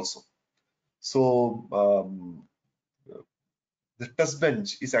simulator also. So the test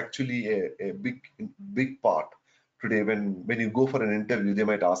bench is actually a big part today. When you go for an interview, they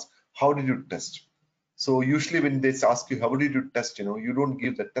might ask, how did you test? So usually when they ask you, how did you test, you don't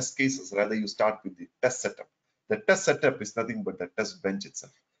give the test cases, rather you start with the test setup. The test setup is nothing but the test bench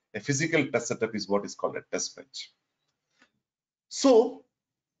itself. A physical test setup is what is called a test bench. So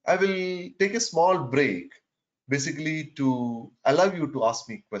I will take a small break basically to allow you to ask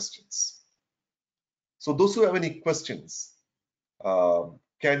me questions. So those who have any questions,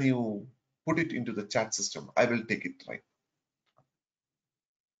 can you put it into the chat system? I will take it right.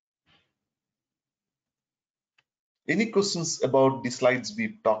 Any questions about the slides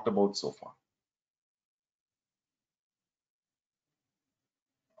we've talked about so far?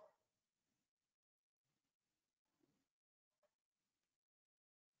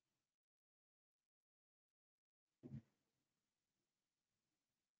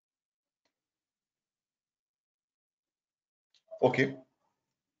 Okay,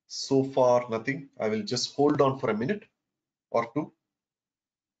 so far nothing. I will just hold on for a minute or two.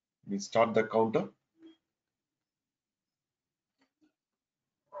 We start the counter.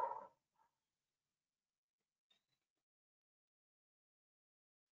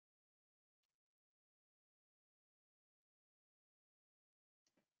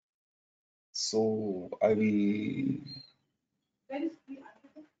 So I will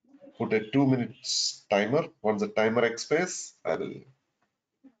put a 2 minutes timer. Once the timer expires, I will.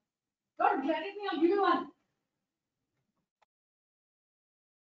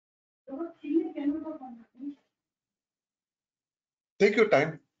 Take your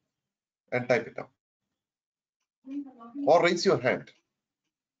time and type it up. Or raise your hand.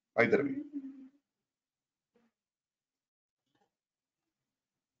 Either way.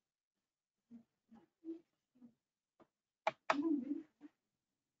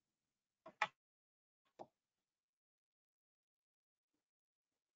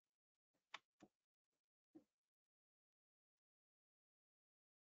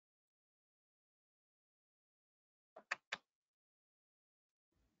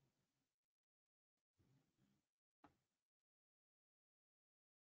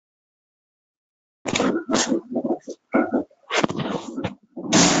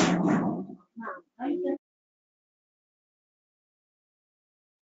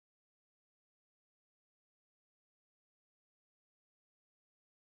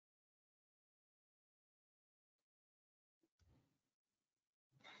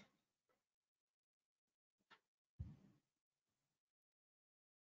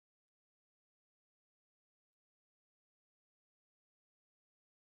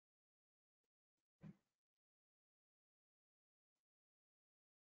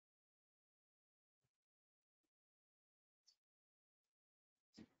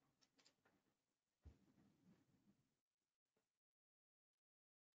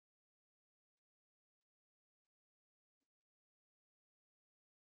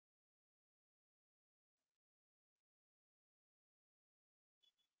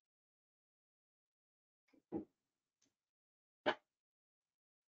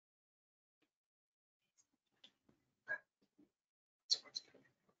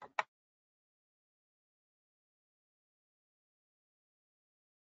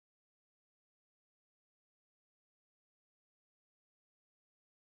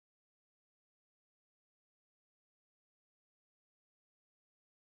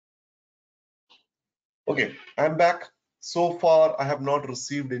 Okay, I'm back. So far, I have not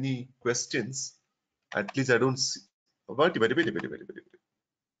received any questions. At least I don't see. Wait.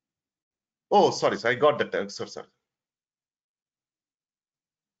 Oh, sorry. So I got that. Sorry.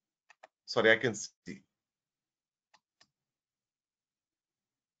 Sorry, I can see.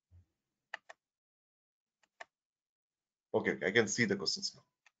 Okay, I can see the questions now.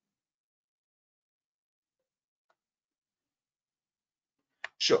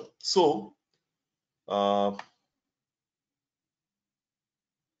 Sure. So, there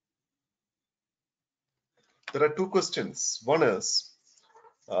are two questions. One is,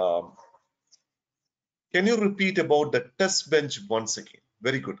 um, can you repeat about the test bench once again?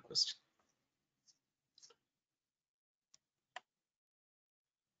 Very good question.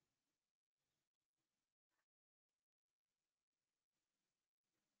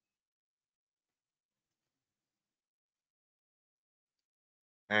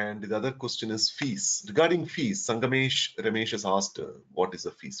 And the other question is fees. Regarding fees, Sangamesh Ramesh has asked, what is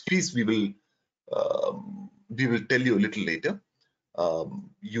the fees? Fees we will tell you a little later. I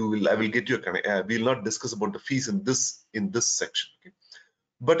will get you a we will not discuss about the fees in this section. Okay?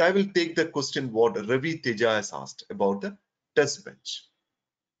 But I will take the question what Ravi Teja has asked about the test bench.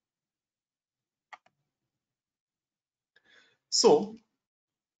 So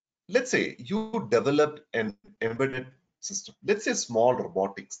let's say you developed an embedded system. Let's say small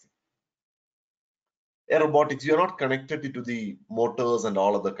robotics. Robotics, you're not connected to the motors and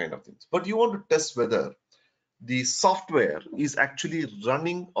all other kind of things, but you want to test whether the software is actually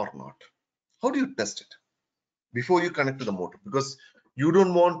running or not. How do you test it before you connect to the motor? Because you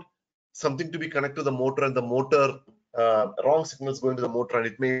don't want something to be connected to the motor and the motor wrong signals going to the motor and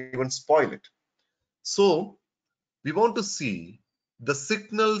it may even spoil it. So we want to see the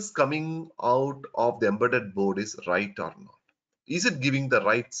signals coming out of the embedded board is right or not. Is it giving the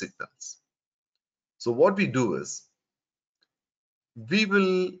right signals? So what we do is we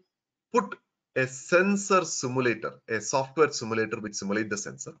will put a sensor simulator, a software simulator which simulate the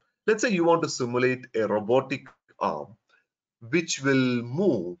sensor. Let's say you want to simulate a robotic arm which will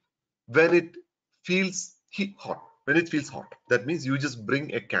move when it feels hot. When it feels hot, that means you just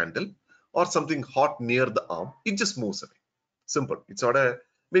bring a candle or something hot near the arm, it just moves away. Simple. It's not a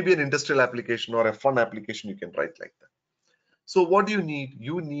maybe an industrial application or a fun application you can write like that. So what do you need?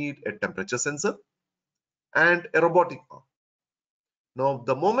 You need a temperature sensor and a robotic arm. Now,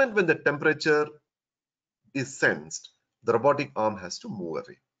 the moment when the temperature is sensed, the robotic arm has to move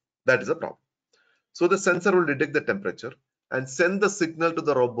away. That is a problem. So the sensor will detect the temperature and send the signal to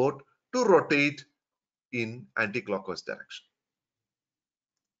the robot to rotate in anti-clockwise direction.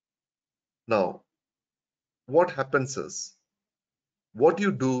 Now, what happens is, what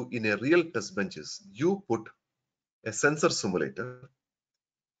you do in a real test bench is you put a sensor simulator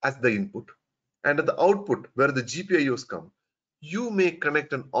as the input, and at the output where the GPIOs come, you may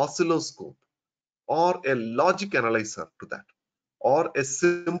connect an oscilloscope or a logic analyzer to that, or a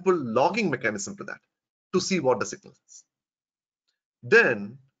simple logging mechanism to that to see what the signal is.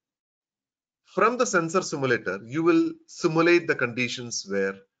 Then from the sensor simulator, you will simulate the conditions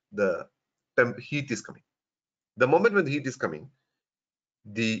where the heat is coming. The moment when the heat is coming,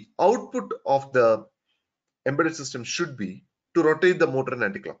 the output of the embedded system should be to rotate the motor in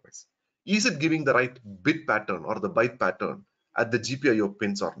anti-clockwise. Is it giving the right bit pattern or the byte pattern at the GPIO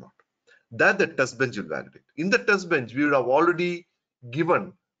pins or not? That the test bench will validate. In the test bench, we would have already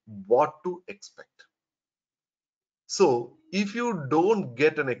given what to expect. So if you don't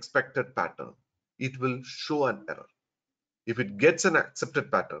get an expected pattern, it will show an error. If it gets an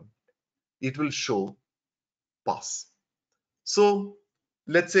accepted pattern, it will show pass. So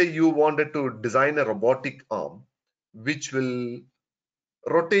let's say you wanted to design a robotic arm which will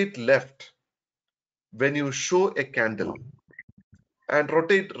rotate left when you show a candle and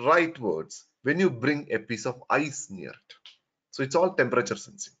rotate rightwards when you bring a piece of ice near it. So it's all temperature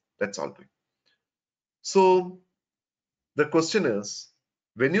sensing. That's all. So the question is,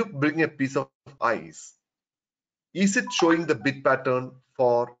 when you bring a piece of ice, is it showing the bit pattern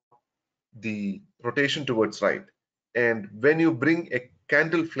for the rotation towards right? And when you bring a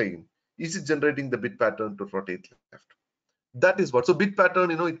candle flame, is it generating the bit pattern to rotate left? That is what. So bit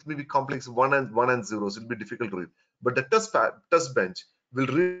pattern, it may be complex, one and zeros. It'll be difficult to read. But the test bench will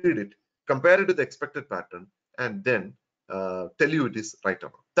read it, compare it to the expected pattern, and then tell you it is right or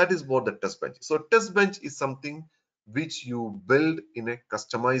not. That is what the test bench is. So test bench is something which you build in a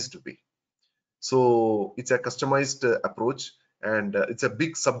customized way. So it's a customized approach, and it's a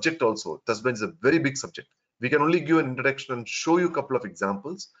big subject also. Test bench is a very big subject. We can only give an introduction and show you a couple of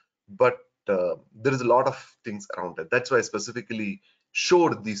examples, but there is a lot of things around it. That's why I specifically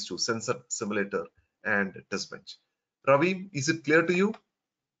showed these two, sensor simulator and test bench. Ravi, is it clear to you?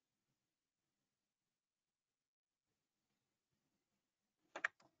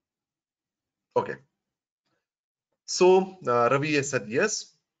 Okay. So Ravi has said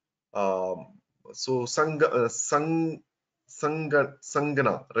yes. Um, so Sangana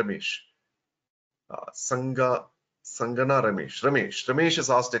Ramesh. Sangana Ramesh has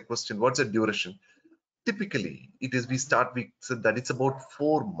asked a question. What's the duration? Typically, we said that it's about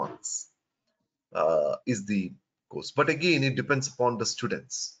 4 months is the course. But again, it depends upon the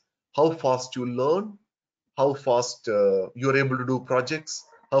students. How fast you learn, how fast you're able to do projects,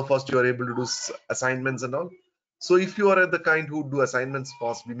 how fast you're able to do assignments and all. So if you are the kind who do assignments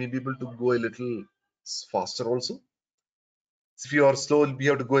fast, we may be able to go a little faster also. If you are slow, we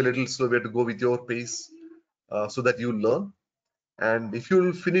have to go a little slow. We have to go with your pace so that you learn. And if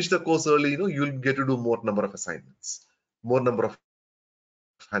you finish the course early, you'll get to do more number of assignments, more number of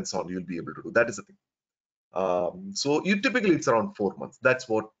hands-on you'll be able to do. That is the thing. So you typically it's around 4 months. That's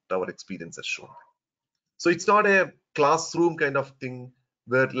what our experience has shown. So it's not a classroom kind of thing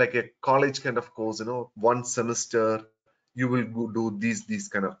where like a college kind of course, one semester you will do these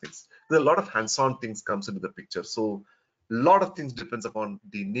kind of things. There's a lot of hands-on things comes into the picture. So a lot of things depends upon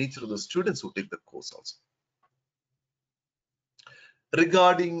the nature of the students who take the course also.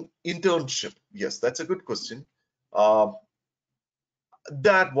 Regarding internship, yes, that's a good question. Uh,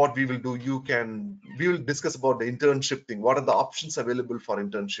 that what we will do, we will discuss about the internship thing. What are the options available for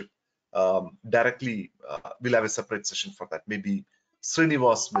internship? Directly, we'll have a separate session for that. Maybe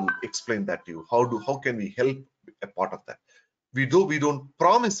Srinivas will explain that to you. How can we help a part of that? We don't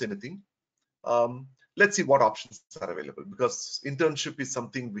promise anything. Let's see what options are available, because internship is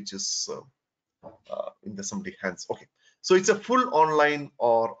something which is in the somebody hands. Okay, so it's a full online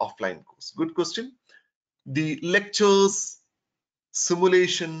or offline course. Good question. The lectures,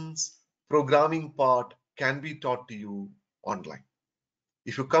 simulations, programming part can be taught to you online.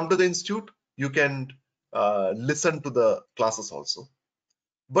 If you come to the institute, you can listen to the classes also.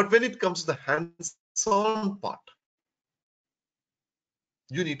 But when it comes to the hands-on part,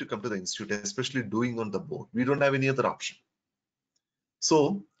 you need to come to the institute, especially doing on the board. We don't have any other option.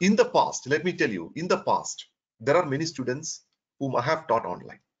 So in the past, let me tell you, in the past, there are many students whom I have taught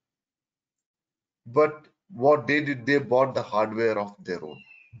online. But what they did, they bought the hardware of their own.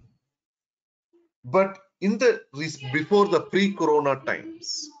 But before the pre-corona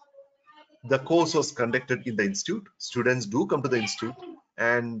times, the course was conducted in the institute. Students do come to the institute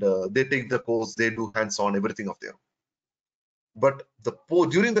and they take the course, they do hands-on everything of their own. But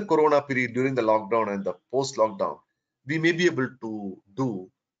during the corona period, during the lockdown and the post-lockdown, we may be able to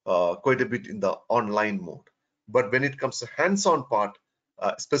do quite a bit in the online mode. But when it comes to hands-on part,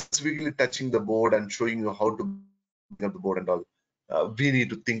 specifically touching the board and showing you how to bring up the board and all, we need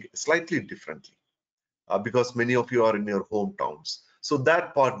to think slightly differently. Because many of you are in your hometowns. So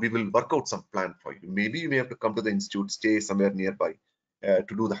that part we will work out some plan for you. Maybe you may have to come to the institute, stay somewhere nearby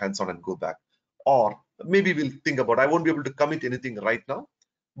to do the hands-on and go back. Or maybe we'll think about, I won't be able to commit anything right now,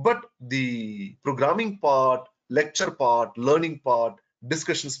 but the programming part, lecture part, learning part,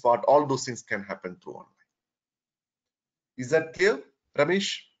 discussions part, all those things can happen through online. Is that clear,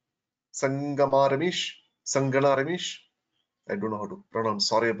 Ramesh? Sangana Ramesh? I don't know how to pronounce,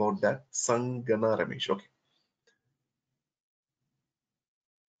 sorry about that. Sangana Ramesh, okay.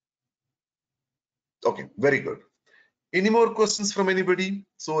 Okay, very good. Any more questions from anybody?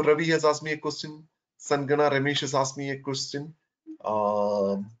 So Ravi has asked me a question. Sangana Ramesh has asked me a question.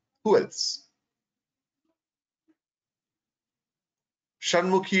 Who else?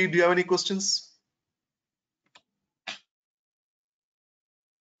 Shanmukhi, do you have any questions?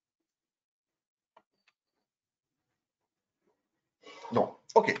 No.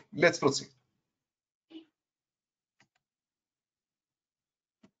 Okay, let's proceed.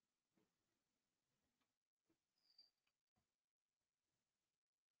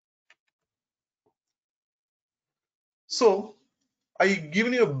 So I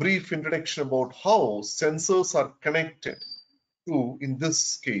given you a brief introduction about how sensors are connected to, in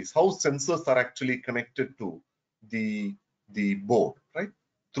this case, how sensors are actually connected to the board, right?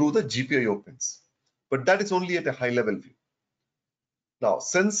 Through the GPIO pins. But that is only at a high level view. Now,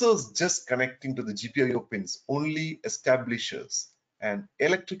 sensors just connecting to the GPIO pins only establishes an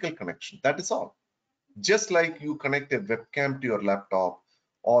electrical connection. That is all. Just like you connect a webcam to your laptop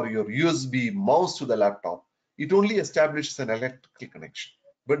or your USB mouse to the laptop, it only establishes an electrical connection.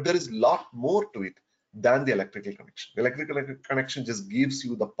 But there is a lot more to it than the electrical connection. The electrical connection just gives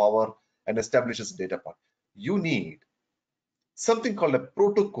you the power and establishes data part. You need something called a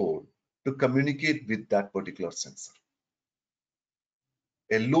protocol to communicate with that particular sensor.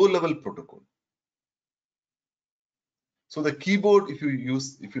 A low-level protocol. So the keyboard, if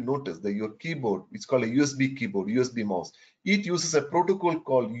you notice that your keyboard, it's called a USB keyboard, USB mouse. It uses a protocol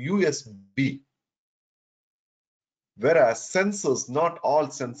called USB. Whereas sensors, not all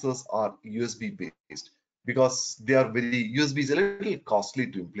sensors are USB based because they are USB is a little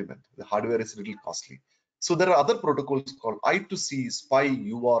costly to implement. The hardware is a little costly. So there are other protocols called I2C,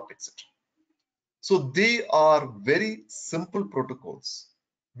 SPI, UART, etc. So they are very simple protocols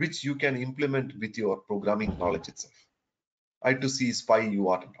which you can implement with your programming knowledge itself. I2C, SPI,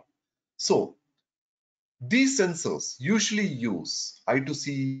 UART, and all. So these sensors usually use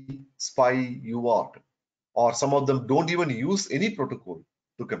I2C, SPI, UART, or some of them don't even use any protocol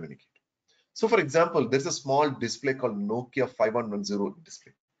to communicate. So for example, there's a small display called Nokia 5110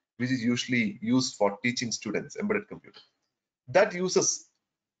 display, which is usually used for teaching students embedded computer. That uses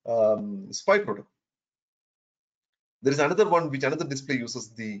SPI protocol. There is another one which another display uses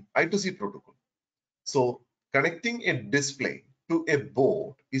the I2C protocol. So connecting a display to a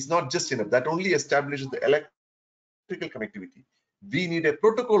board is not just enough. That only establishes the electrical connectivity. We need a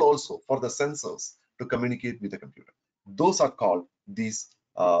protocol also for the sensors to communicate with the computer. Those are called these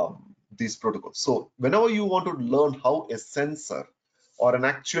protocols. So whenever you want to learn how a sensor or an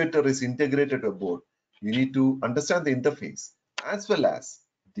actuator is integrated to a board, you need to understand the interface as well as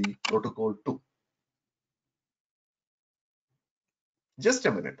the protocol too. Just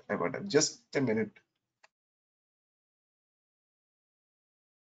a minute, Amanda, just a minute.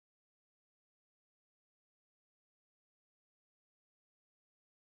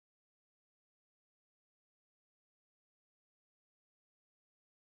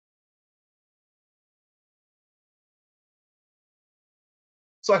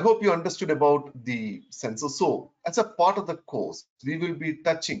 So I hope you understood about the sensor. So as a part of the course, we will be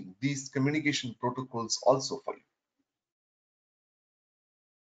touching these communication protocols also for you.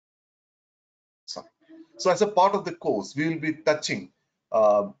 Sorry. So as a part of the course, we will be touching,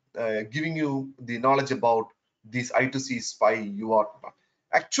 giving you the knowledge about these I2C, SPI, UART.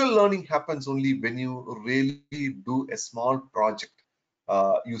 Actual learning happens only when you really do a small project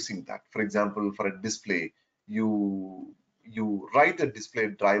using that. For example, for a display, you write a display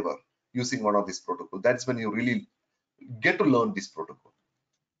driver using one of these protocols. That's when you really get to learn this protocol.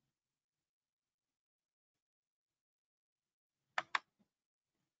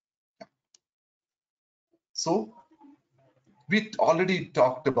 So we already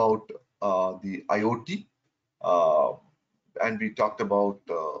talked about the IoT, uh, and we talked about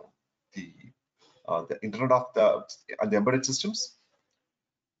the Internet of the embedded systems.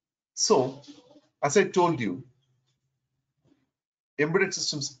 So, as I told you, embedded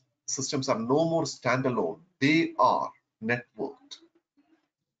systems are no more standalone; they are networked,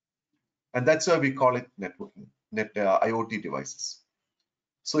 and that's why we call it networking, IoT devices.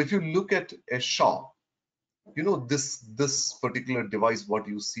 So, if you look at a shop, you know this particular device, what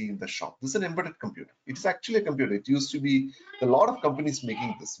you see in the shop, this is an embedded computer. It is actually a computer. It used to be a lot of companies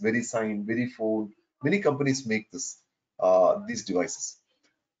making this. VeriSign, Verifone, many companies make these devices.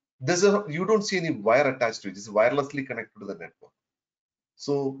 You don't see any wire attached to it. It's wirelessly connected to the network.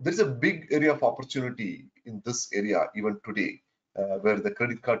 So there is a big area of opportunity in this area even today, where the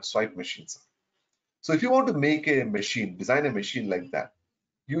credit card swipe machines are. So if you want to make a machine, design a machine like that,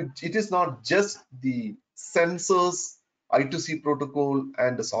 it is not just the sensors, I2C protocol,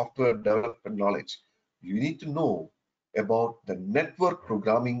 and the software development knowledge. You need to know about the network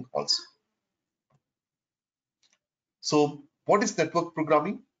programming also. So what is network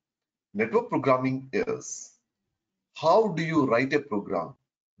programming? Network programming is how do you write a program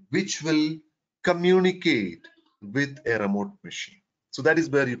which will communicate with a remote machine. So that is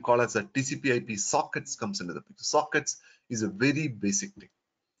where you call as a TCP/IP sockets comes into the picture. Sockets is a very basic thing.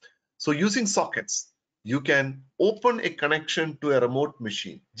 So using sockets, you can open a connection to a remote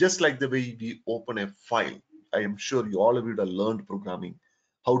machine, just like the way we open a file. I am sure you all of you have learned programming,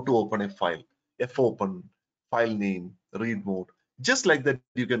 how to open a file, fopen, file name, read mode. Just like that,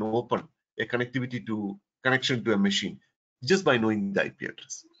 you can open a connection to a machine just by knowing the IP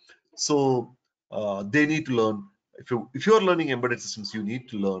address. So they need to learn. If you are learning embedded systems, you need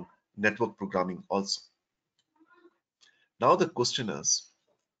to learn network programming also. Now the question is,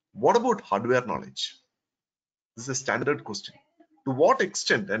 what about hardware knowledge? This is a standard question. To what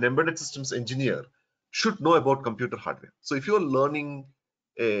extent an embedded systems engineer should know about computer hardware? So if you're learning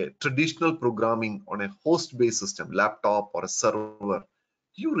a traditional programming on a host-based system, laptop or a server,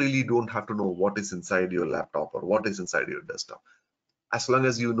 you really don't have to know what is inside your laptop or what is inside your desktop. As long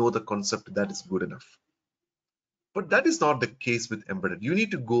as you know the concept, that is good enough. But that is not the case with embedded. You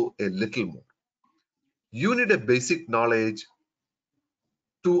need to go a little more. You need a basic knowledge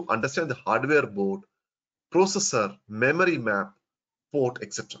to understand the hardware board processor, memory map, port,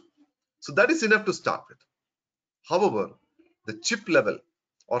 etc. So that is enough to start with. However, the chip level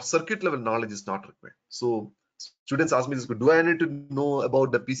or circuit level knowledge is not required. So students ask me this, do I need to know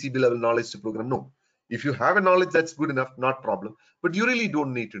about the PCB level knowledge to program? No. If you have a knowledge, that's good enough, not problem. But you really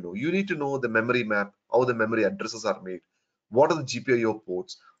don't need to know. You need to know the memory map, how the memory addresses are made, what are the GPIO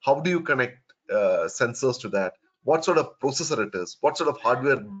ports, how do you connect sensors to that, what sort of processor it is, what sort of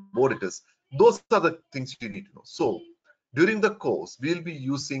hardware board it is. Those are the things you need to know. So during the course, we'll be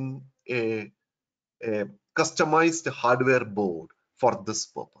using a customized hardware board for this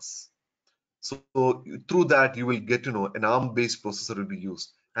purpose. So through that, you will get to know an ARM-based processor will be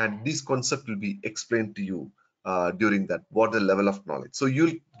used, and this concept will be explained to you during that, what the level of knowledge. So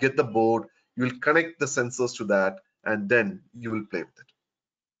you'll get the board, you'll connect the sensors to that, and then you will play with it.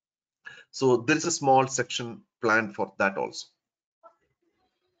 So there is a small section planned for that also.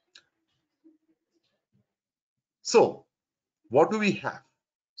 So what do we have?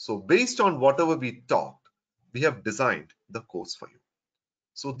 So based on whatever we talked, we have designed the course for you.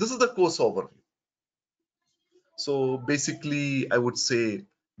 So this is the course overview. So basically, I would say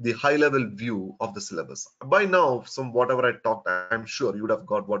the high level view of the syllabus. By now, from whatever I talked, I'm sure you would have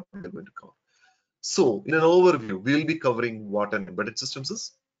got what we're going to cover. So in an overview, we'll be covering what an embedded systems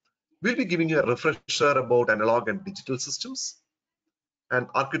is. We'll be giving you a refresher about analog and digital systems, and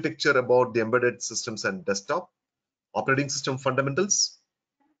architecture about the embedded systems and desktop, operating system fundamentals,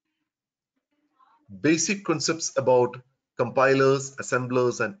 basic concepts about compilers,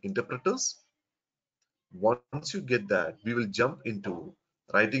 assemblers, and interpreters. Once you get that, we will jump into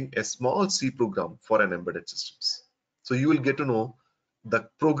writing a small C program for an embedded systems. So you will get to know the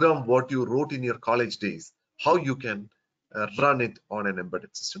program what you wrote in your college days, how you can run it on an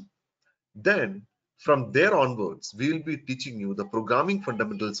embedded system. Then from there onwards, we will be teaching you the programming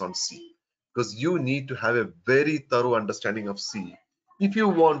fundamentals on C, because you need to have a very thorough understanding of C if you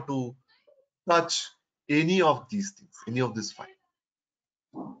want to touch any of these things, any of these five.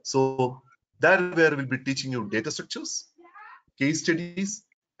 So that where we'll be teaching you data structures, case studies,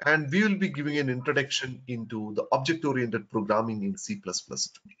 and we will be giving an introduction into the object-oriented programming in C++.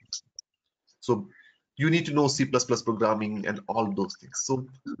 So you need to know C++ programming and all those things. So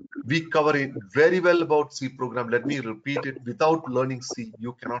we cover it very well about C program. Let me repeat it. Without learning C,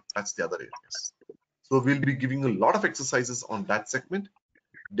 you cannot touch the other areas. So we'll be giving a lot of exercises on that segment.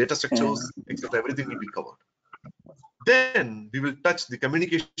 Data structures, etc. Everything will be covered. Then we will touch the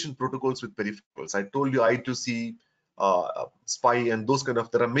communication protocols with peripherals. I told you I2C, SPI, and those kind of,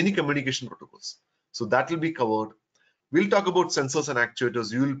 there are many communication protocols. So that will be covered. We'll talk about sensors and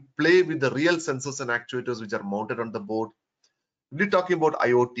actuators. You will play with the real sensors and actuators which are mounted on the board. We'll be talking about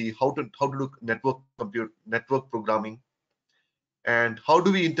IoT, how to do network programming, and how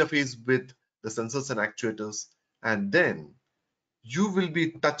do we interface with the sensors and actuators. And then you will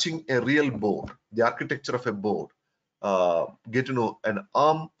be touching a real board, the architecture of a board, get to know an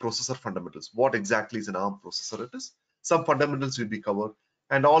ARM processor fundamentals. What exactly is an ARM processor? It is some fundamentals will be covered,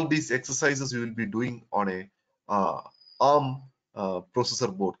 and all these exercises you will be doing on a ARM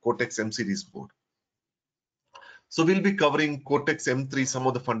processor board, Cortex M series board. So we'll be covering Cortex M3, some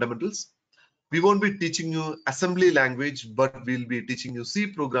of the fundamentals. We won't be teaching you assembly language, but we'll be teaching you C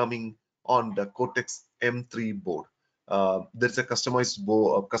programming on the Cortex M3 board. There's a customized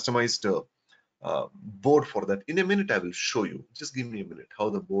board for that. In a minute, I will show you. Just give me a minute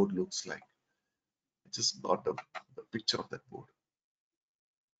how the board looks like. I just got the picture of that board.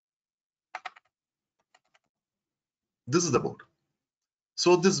 This is the board.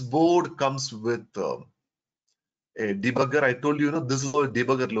 So this board comes with a debugger. I told you, this is how a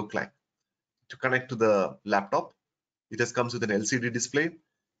debugger look like. To connect to the laptop, it has comes with an LCD display,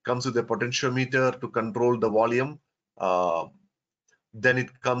 comes with a potentiometer to control the volume. Then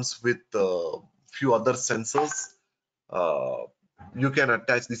it comes with a few other sensors. You can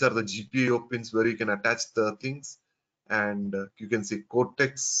attach, these are the GPIO pins where you can attach the things, and you can see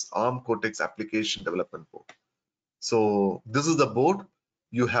Cortex, ARM Cortex application development board. So this is the board.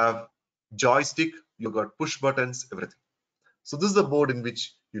 You have joystick, you got push buttons, everything. So this is the board in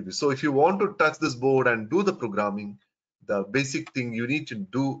which you'll be. So if you want to touch this board and do the programming, the basic thing you need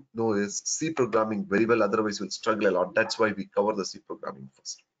to know is C programming very well, otherwise you'll struggle a lot. That's why we cover the C programming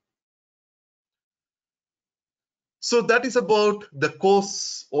first. So that is about the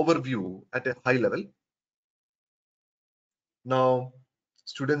course overview at a high level. Now,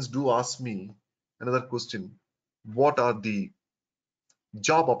 students do ask me another question. What are the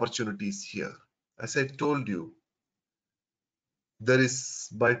job opportunities here? As I told you, there is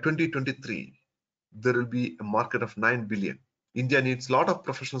by 2023, there will be a market of 9 billion. India needs a lot of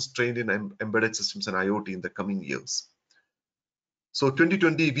professionals trained in embedded systems and IoT in the coming years. So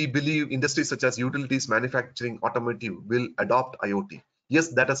 2020, we believe industries such as utilities, manufacturing, automotive will adopt IoT. Yes,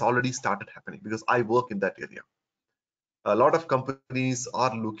 that has already started happening because I work in that area. A lot of companies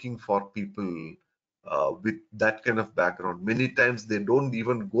are looking for people with that kind of background. Many times they don't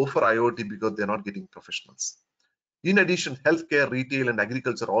even go for IoT because they're not getting professionals. In addition, healthcare, retail, and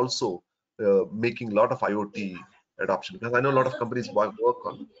agriculture also making a lot of IoT adoption, because I know a lot of companies work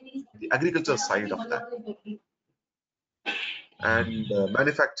on the agriculture side of that. And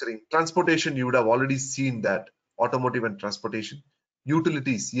manufacturing, transportation, you would have already seen that. Automotive and transportation,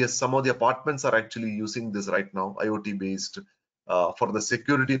 utilities, yes, some of the apartments are actually using this right now, IoT based, for the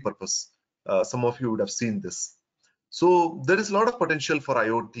security purpose. Some of you would have seen this. So there is a lot of potential for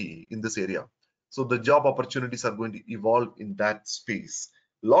IoT in this area. So the job opportunities are going to evolve in that space.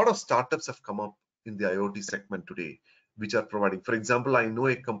 A lot of startups have come up in the IoT segment today, which are providing. For example, I know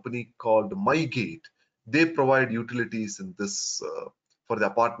a company called MyGate. They provide utilities in this for the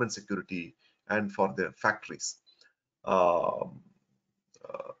apartment security and for the factories. Um,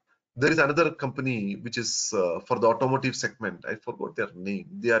 uh, there is another company which is for the automotive segment. I forgot their name.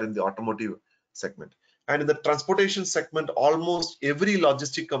 They are in the automotive segment. And in the transportation segment, almost every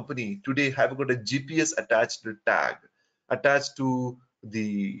logistic company today have got a GPS attached tag attached to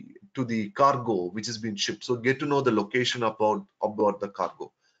the cargo which has been shipped. So get to know the location about the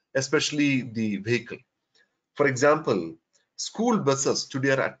cargo, especially the vehicle. For example, school buses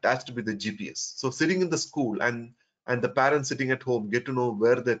today are attached with the GPS. So sitting in the school and the parents sitting at home get to know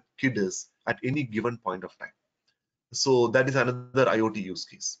where the kid is at any given point of time. So that is another IoT use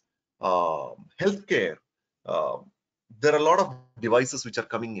case. Healthcare, um, there are a lot of devices which are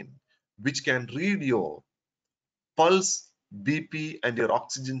coming in, which can read your pulse, BP, and your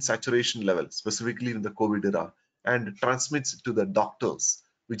oxygen saturation level, specifically in the COVID era, and transmits it to the doctors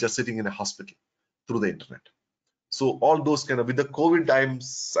which are sitting in a hospital through the internet. So all those kind of, with the COVID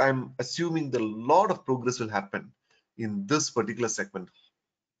times, I'm assuming that a lot of progress will happen in this particular segment,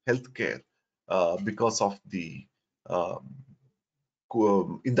 healthcare, because of the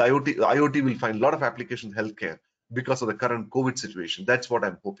in the IoT will find a lot of applications in healthcare because of the current COVID situation. That's what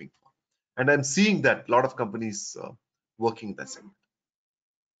I'm hoping for, and I'm seeing that a lot of companies working in that segment.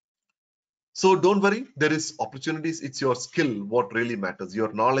 So don't worry, there is opportunities. It's your skill what really matters.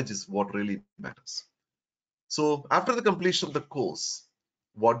 Your knowledge is what really matters. So after the completion of the course,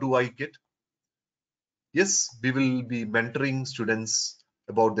 what do I get? Yes, we will be mentoring students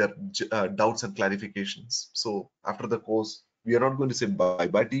about their doubts and clarifications. So after the course, we are not going to say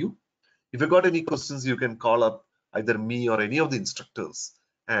bye-bye to you. If you got any questions, you can call up either me or any of the instructors,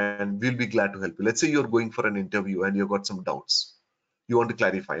 and we'll be glad to help you. Let's say you're going for an interview and you've got some doubts. You want to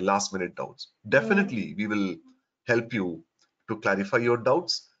clarify last minute doubts. Definitely, we will help you to clarify your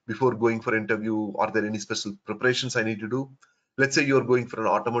doubts before going for interview. Are there any special preparations I need to do? Let's say you're going for an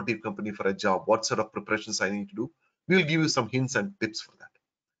automotive company for a job. What sort of preparations I need to do? We'll give you some hints and tips for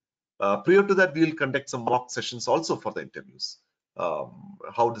that. Prior to that, we'll conduct some mock sessions also for the interviews.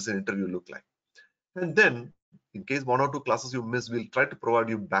 How does an interview look like? And then, in case one or two classes you miss, we'll try to provide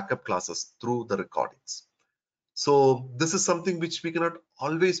you backup classes through the recordings. So this is something which we cannot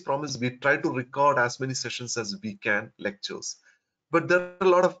always promise. We try to record as many sessions as we can, lectures, but there are a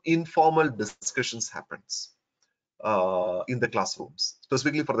lot of informal discussions happens in the classrooms,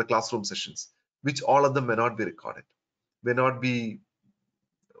 specifically for the classroom sessions, which all of them may not be recorded, may not be,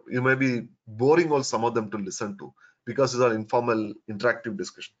 you may be boring all some of them to listen to because it's an informal interactive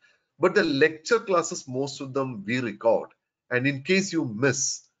discussion. But the lecture classes, most of them we record, and in case you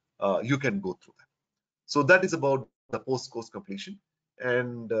miss, you can go through that. So that is about the post-course completion.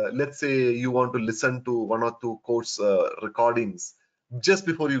 And let's say you want to listen to one or two course recordings just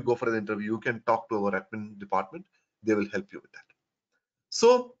before you go for the interview, you can talk to our admin department. They will help you with that.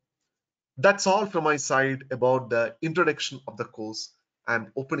 So that's all from my side about the introduction of the course.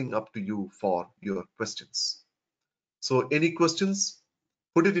 I'm opening up to you for your questions. So any questions,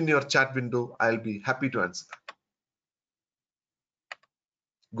 put it in your chat window. I'll be happy to answer that.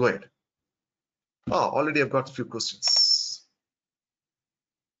 Go ahead. Oh, already I've got a few questions.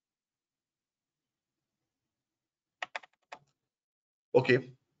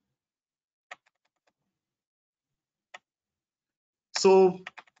 Okay. So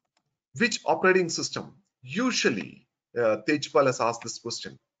which operating system? Usually, Tejpal has asked this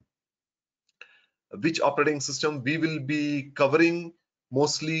question. Which operating system? We will be covering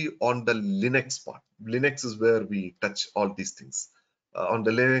mostly on the Linux part. Linux is where we touch all these things. On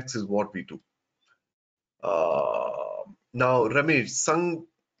the Linux is what we do. Now, Ramesh, Sangana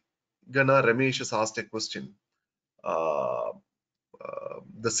Ramesh has asked a question. the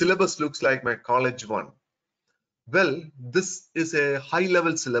syllabus looks like my college one. Well, this is a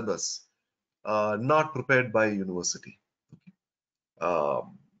high-level syllabus, not prepared by university.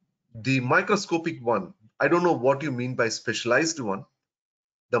 Um, the microscopic one, I don't know what you mean by specialized one.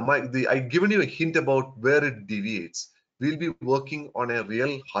 I've given you a hint about where it deviates. We'll be working on a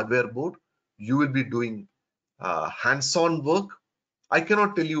real hardware board. You will be doing hands-on work. I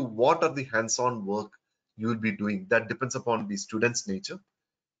cannot tell you what are the hands-on work you will be doing. That depends upon the student's nature.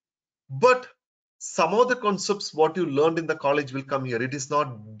 But some of the concepts what you learned in the college will come here. It is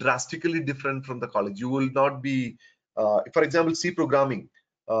not drastically different from the college. You will not be, for example, C programming.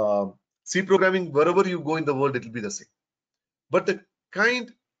 Uh, C programming, wherever you go in the world, it will be the same. But the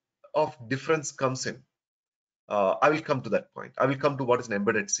kind of difference comes in. I will come to that point. I will come to what is an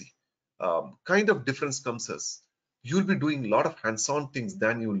embedded C. Kind of difference comes as you'll be doing a lot of hands-on things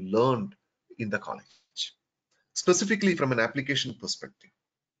than you learned in the college, specifically from an application perspective,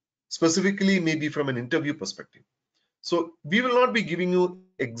 specifically maybe from an interview perspective. So we will not be giving you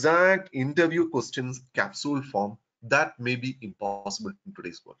exact interview questions capsule form. That may be impossible in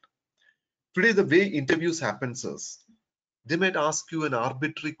today's world. Today, the way interviews happens is they might ask you an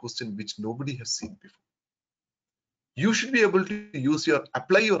arbitrary question which nobody has seen before. You should be able to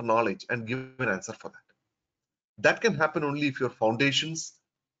apply your knowledge and give an answer for that. That can happen only if your foundations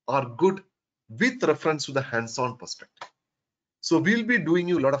are good with reference to the hands-on perspective. So we'll be doing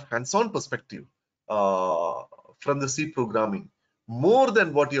you a lot of hands-on perspective from the C programming, more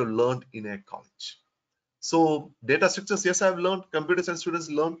than what you've learned in a college. So data structures, yes, I've learned, computer science students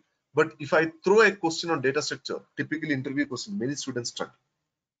learn, but if I throw a question on data structure, typically interview question, many students struggle.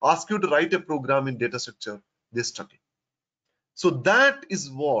 Ask you to write a program in data structure, they struggle. So that is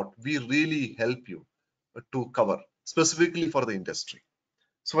what we really help you to cover, specifically for the industry.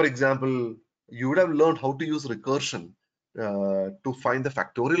 So for example, you would have learned how to use recursion to find the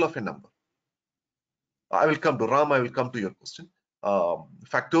factorial of a number. I will come to Ram, I will come to your question.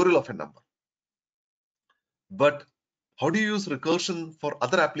 Factorial of a number. But how do you use recursion for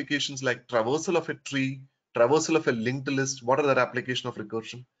other applications like traversal of a tree, traversal of a linked list? What are the application of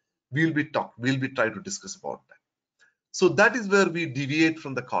recursion? We'll be trying to discuss about that. So that is where we deviate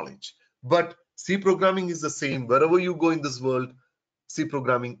from the college. But C programming is the same. Wherever you go in this world, C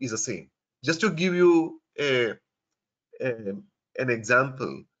programming is the same. Just to give you an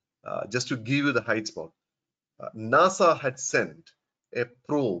example, just to give you the height spot, NASA had sent a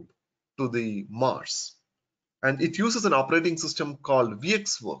probe to the Mars, and it uses an operating system called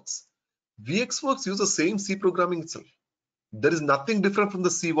VxWorks. VxWorks uses the same C programming itself. There is nothing different from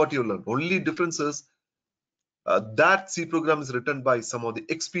the C what you learned. Only difference is that C program is written by some of the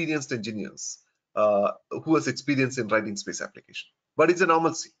experienced engineers who has experience in writing space application. But it's a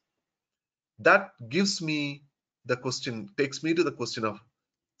normal C. That gives me the question, takes me to the question of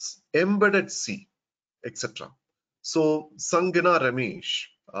embedded C, etc. So Sangana Ramesh,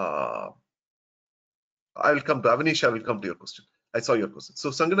 I will come to Avanish, I will come to your question. I saw your question. So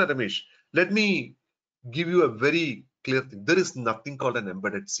Sangana Ramesh, let me give you a very clear thing. There is nothing called an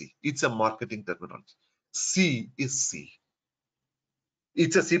embedded C. It's a marketing terminology. C is C.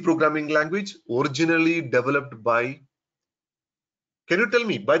 It's a C programming language originally developed by, can you tell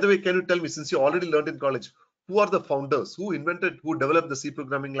me, by the way, can you tell me, since you already learned in college, who are the founders, who developed the C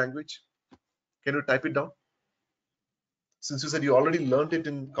programming language? Can you type it down? Since you said you already learned it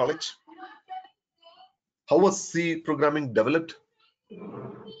in college, how was C programming developed?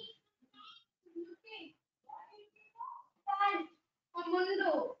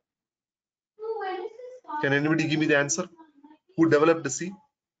 Can anybody give me the answer? Who developed the C?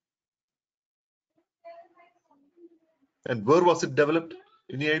 And where was it developed?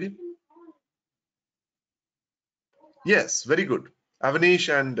 Any idea? Yes, very good. Avanish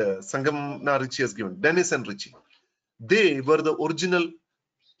and Sangamna Richie has given. Dennis and Richie. They were the original.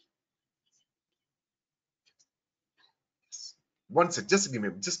 One sec, just give me.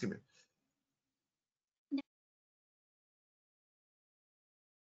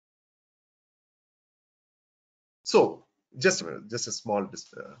 So, just a minute, just a small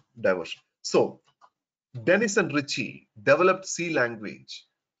diversion. So, Dennis and Richie developed C language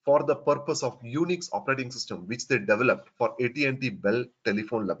for the purpose of Unix operating system, which they developed for AT&T Bell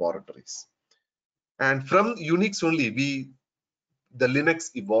Telephone Laboratories. And from Unix only, the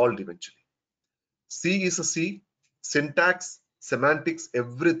Linux evolved eventually. C is a C, syntax, semantics,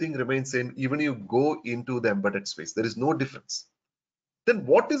 everything remains same, even you go into the embedded space. There is no difference. Then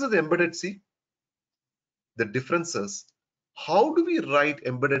what is the embedded C? The difference is, how do we write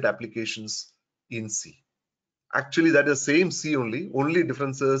embedded applications in C? Actually, that is same C only. Only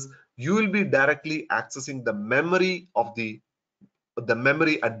difference is you will be directly accessing the memory of the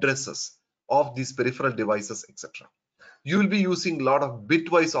memory addresses of these peripheral devices, etc. You will be using a lot of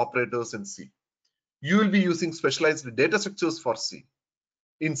bitwise operators in C. You will be using specialized data structures for C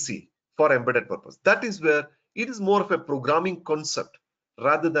in C for embedded purpose. That is where it is more of a programming concept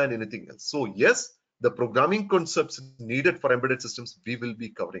rather than anything else. So yes, the programming concepts needed for embedded systems we will be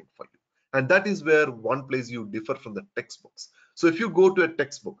covering for you. And that is where one place you differ from the textbooks. So if you go to a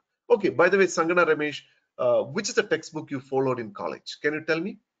textbook, okay, by the way, Sangana Ramesh, which is the textbook you followed in college? Can you tell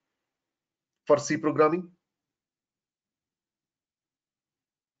me for C programming?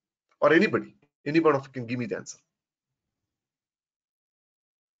 Or anybody? Anyone of you can give me the answer.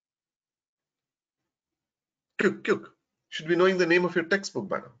 Quick. Should be knowing the name of your textbook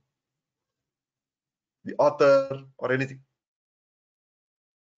by now. The author or anything.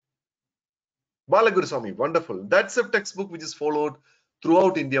 Balaguruswamy, wonderful. That's a textbook which is followed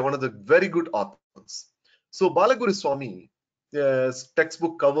throughout India, one of the very good authors. So Balaguruswamy,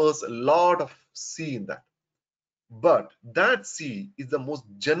 textbook covers a lot of C in that. But that C is the most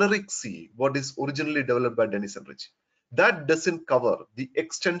generic C, what is originally developed by Dennis and Ritchie. That doesn't cover the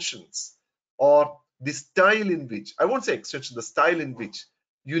extensions or the style in which, I won't say extension, the style in which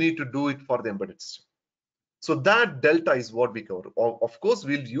you need to do it for the embedded system. So that delta is what we cover. Of course,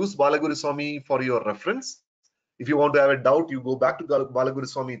 we'll use Balaguruswamy for your reference. If you want to have a doubt, you go back to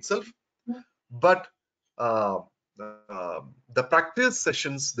Balaguruswamy itself. But uh, the practice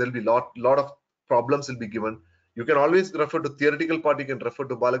sessions, there'll be lot of problems will be given. You can always refer to theoretical part, you can refer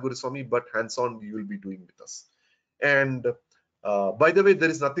to Balaguruswamy, but hands-on you will be doing with us. And by the way, there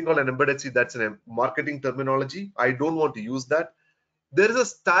is nothing called an embedded C. That's a marketing terminology. I don't want to use that. There is a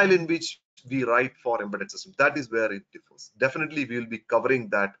style in which we write for embedded systems. That is where it differs. Definitely, we will be covering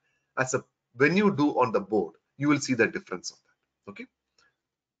that as a when you do on the board, you will see the difference of that. Okay.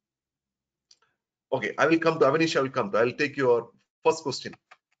 Okay, I will come to Avanish. I will come to. I'll take your first question.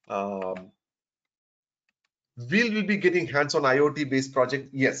 Um, will we be getting hands-on IoT based project?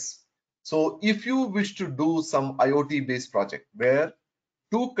 Yes. So if you wish to do some IoT based project where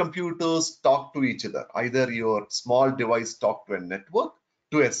two computers talk to each other, either your small device talk to a network,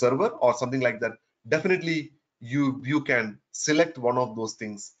 to a server or something like that, definitely you can select one of those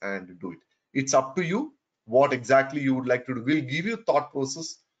things and do it. It's up to you what exactly you would like to do. We'll give you thought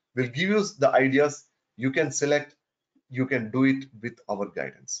process, we'll give you the ideas, you can select, you can do it with our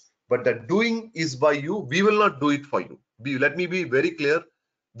guidance. But the doing is by you, we will not do it for you. Let me be very clear,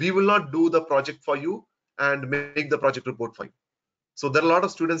 we will not do the project for you and make the project report for you. So there are a lot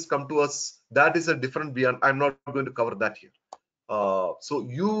of students come to us. That is a different beyond. I'm not going to cover that here. So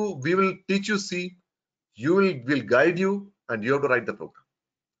we will teach you C. Will guide you, and you have to write the program.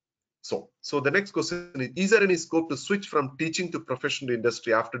 So the next question is there any scope to switch from teaching to professional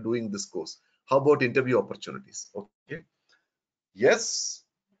industry after doing this course? How about interview opportunities? Okay. Yes,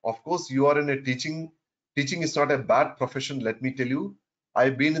 of course, you are in a teaching. Teaching is not a bad profession. Let me tell you,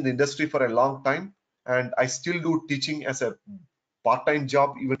 I've been in the industry for a long time, and I still do teaching as a part-time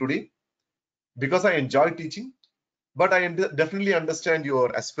job even today because I enjoy teaching. But I definitely understand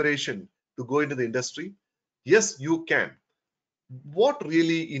your aspiration to go into the industry. Yes, you can. What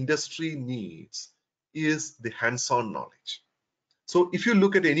really industry needs is the hands-on knowledge. So if you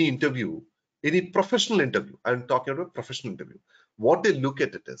look at any interview, any professional interview, I'm talking about professional interview, what they look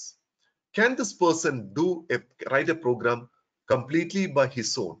at it is, can this person write a program completely by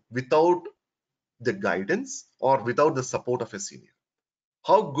his own without the guidance or without the support of a senior?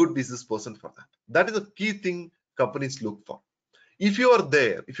 How good is this person for that? That is a key thing companies look for. If you are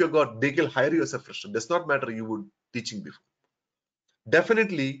there, if you got, they can hire you as a fresher. Does not matter you would teaching before.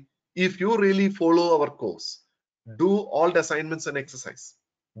 Definitely, if you really follow our course, do all the assignments and exercise,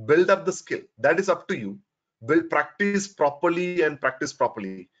 build up the skill. That is up to you. Build practice properly and practice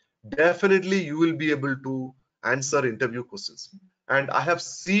properly. Definitely, you will be able to answer interview questions. And I have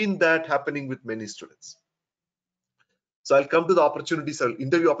seen that happening with many students. So I'll come to the opportunities,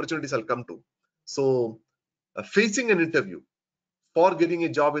 interview opportunities I'll come to. So facing an interview for getting a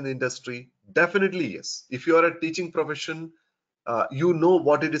job in the industry, definitely yes. If you are a teaching profession, you know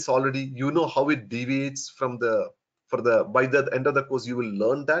what it is already, you know how it deviates from by the end of the course, you will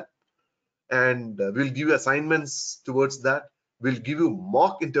learn that. And we'll give you assignments towards that. We'll give you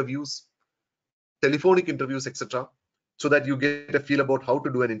mock interviews, telephonic interviews, etc., so that you get a feel about how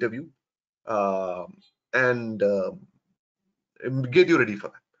to do an interview. And get you ready for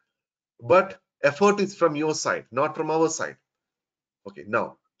that. But effort is from your side, not from our side. Okay,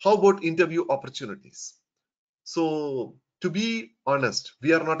 now how about interview opportunities? So to be honest,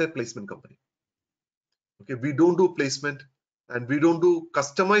 we are not a placement company. Okay, we don't do placement, and we don't do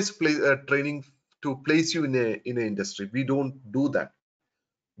customized training to place you in a industry. We don't do that.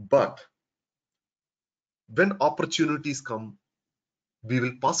 But when opportunities come, we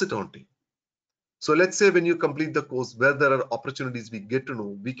will pass it on to you. So let's say when you complete the course, where there are opportunities we get to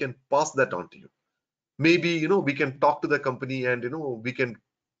know, we can pass that on to you. Maybe, we can talk to the company, and we can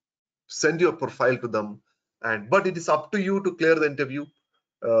send your profile to them, but it is up to you to clear the interview.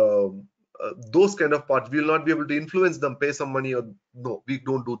 Those kind of parts, we will not be able to influence them, pay some money, or no, we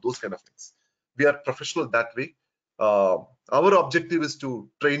don't do those kind of things. We are professional that way. Our objective is to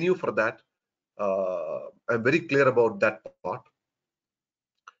train you for that. I'm very clear about that part.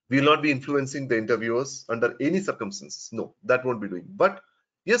 We will not be influencing the interviewers under any circumstances. No, that won't be doing. But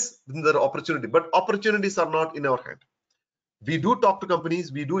yes, there are opportunity, but opportunities are not in our hand. We do talk to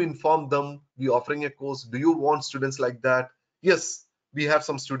companies, we do inform them, we offering a course. Do you want students like that? Yes, we have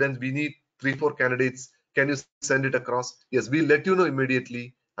some students, we need 3-4 candidates. Can you send it across? Yes, we'll let you know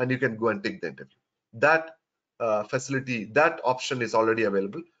immediately, and you can go and take the interview. That facility, that option is already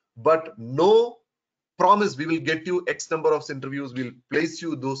available, but no promise we will get you X number of interviews, we'll place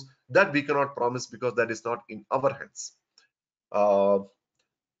you those. That we cannot promise, because that is not in our hands.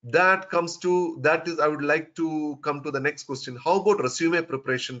 That is, I would like to come to the next question. How about resume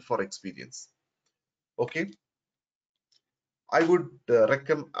preparation for experience? Okay, I would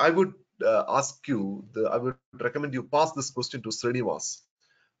ask you, I would recommend you pass this question to Srinivas.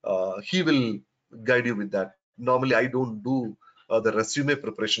 He will guide you with that. Normally I don't do the resume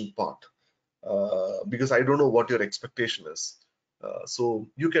preparation part, because I don't know what your expectation is. So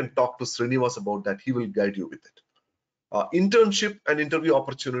you can talk to Srinivas about that. He will guide you with it. Internship and interview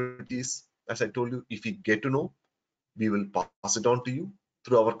opportunities, as I told you, if we get to know, we will pass it on to you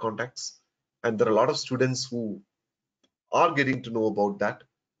through our contacts. And there are a lot of students who are getting to know about that.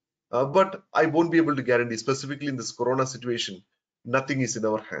 But I won't be able to guarantee, specifically in this Corona situation, nothing is in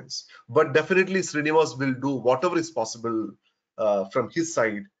our hands. But definitely Srinivas will do whatever is possible from his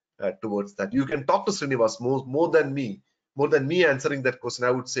side towards that. You can talk to Srinivas more than me. More than me answering that question,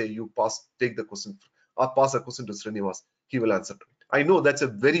 I would say you take the question, or pass a question to Srinivas. He will answer to it. I know that's a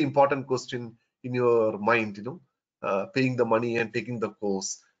very important question in your mind, paying the money and taking the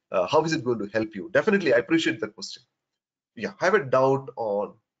course. How is it going to help you? Definitely, I appreciate the question. Yeah, I have a doubt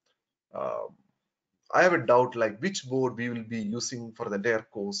on like which board we will be using for the entire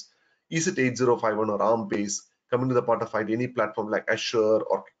course. Is it 8051 or ARM based? Coming to the part of any platform like Azure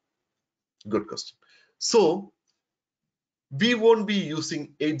or good question. So we won't be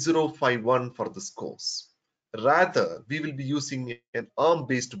using 8051 for this course. Rather, we will be using an ARM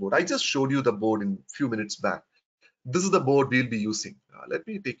based board. I just showed you the board in a few minutes back. This is the board we'll be using. Let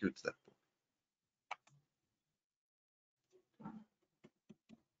me take you to that board.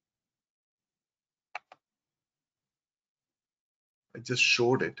 I just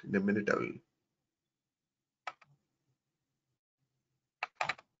showed it. In a minute I will.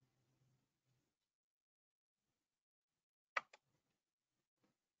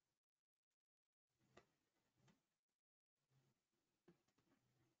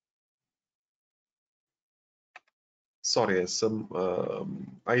 Sorry,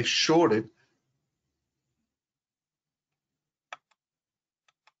 I showed it.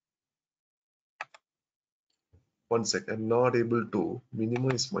 One sec, I'm not able to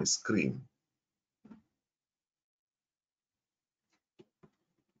minimize my screen.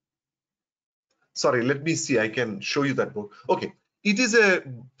 Sorry, let me see. I can show you that board. Okay, it is a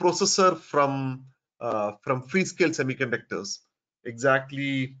processor from Freescale Semiconductors.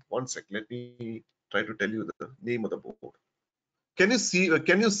 Exactly. One sec. Let me try to tell you the name of the board. Can you see?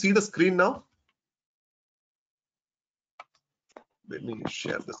 Can you see the screen now? Let me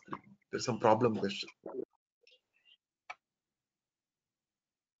share the screen. There's some problem there.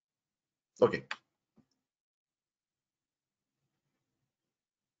 Okay.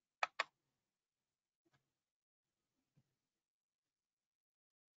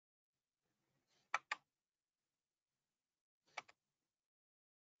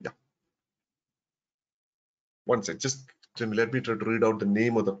 Yeah. One sec. Just let me try to read out the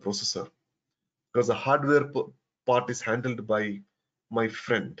name of the processor, because the hardware part is handled by my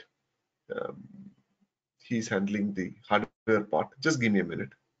friend. Um, he's handling the hardware part. Just give me a minute.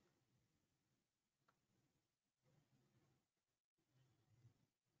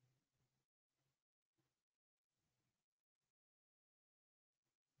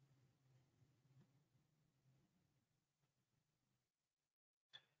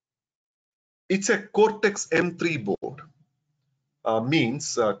 It's a Cortex M3 board.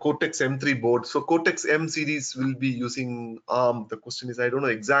 Means Cortex M3 board. So Cortex M series will be using ARM. The question is, I don't know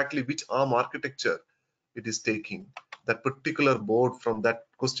exactly which ARM architecture it is taking. That particular board from that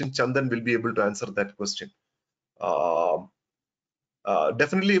question, Chandan will be able to answer that question.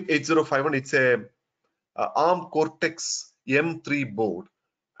 Definitely 8051, it's a ARM Cortex M3 board,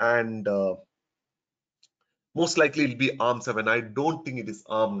 and most likely it'll be ARM 7. I don't think it is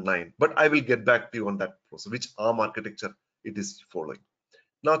ARM 9, but I will get back to you on that process, which ARM architecture it is following.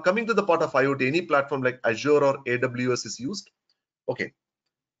 Now, coming to the part of IoT, any platform like Azure or AWS is used. Okay,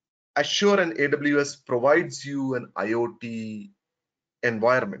 Azure and AWS provides you an IoT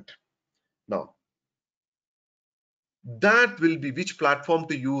environment. Now, that will be which platform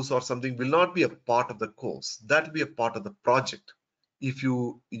to use or something will not be a part of the course. That will be a part of the project if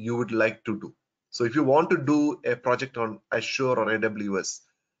you would like to do. So if you want to do a project on Azure or AWS,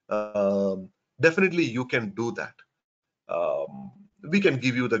 definitely you can do that. We can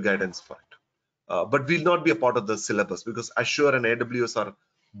give you the guidance for it. But will not be a part of the syllabus because Azure and AWS are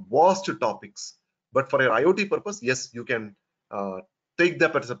vast topics. But for your IoT purpose, yes, you can take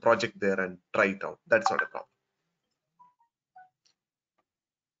that as a project there and try it out. That's not a problem.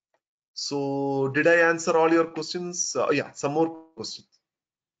 So did I answer all your questions? Yeah, some more questions.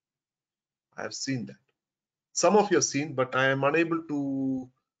 I have seen that. Some of you have seen, but I am unable to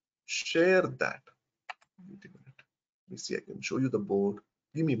share that. Wait a minute. Let me see. I can show you the board.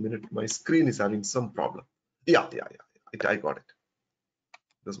 Give me a minute. My screen is having some problem. Yeah. I got it.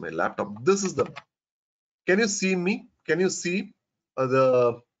 This is my laptop. This is the. Can you see me? Can you see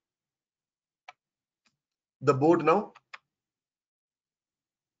the board now?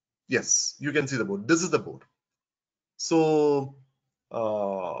 Yes, you can see the board. This is the board. So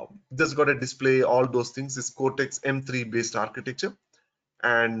just got a display, all those things. Is Cortex M3 based architecture,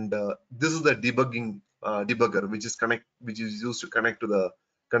 and this is the debugger, which is used to connect to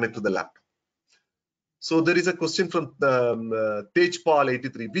the laptop. So there is a question from Tejpal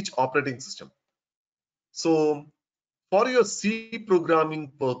 83, which operating system? So for your C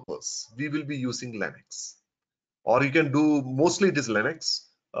programming purpose, we will be using Linux, or you can do mostly it is Linux.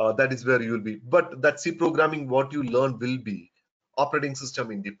 That is where you will be. But that C programming, what you learn will be operating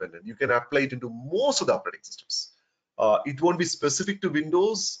system independent. You can apply it into most of the operating systems. It won't be specific to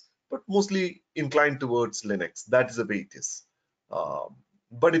Windows, but mostly inclined towards Linux. That is the way it is.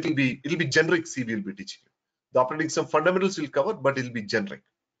 But it'll be generic C we'll be teaching you. The operating system fundamentals will cover, but it'll be generic.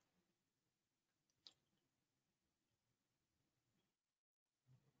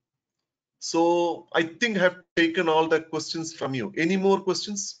 So I think I have taken all the questions from you. Any more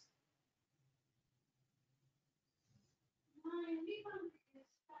questions?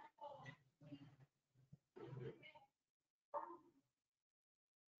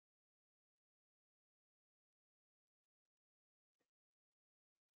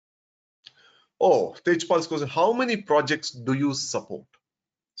 Oh, Tejpal's question, how many projects do you support?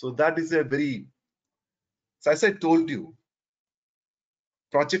 So that is a very, so as I told you,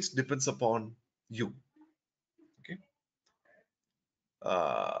 projects depends upon you. Okay.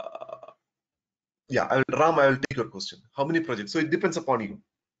 Yeah, Ram, I will take your question. How many projects? So it depends upon you.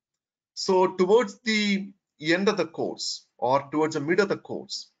 So towards the end of the course or towards the mid of the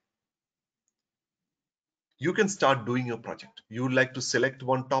course, you can start doing your project. You would like to select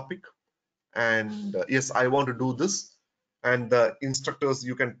one topic and yes, I want to do this. And the instructors,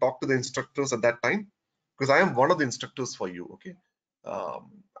 you can talk to the instructors at that time, because I am one of the instructors for you. Okay.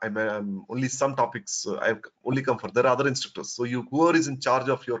 I'm only some topics I've only come for. There are other instructors. So whoever is in charge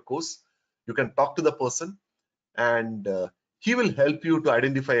of your course, you can talk to the person and he will help you to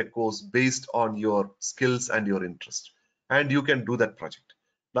identify a course based on your skills and your interest. And you can do that project.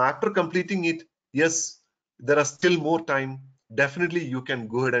 Now, after completing it, yes, there are still more time. Definitely, you can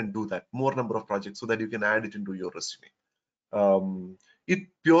go ahead and do that more number of projects so that you can add it into your resume. It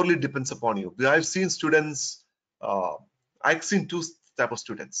purely depends upon you. I've seen students, I've seen two type of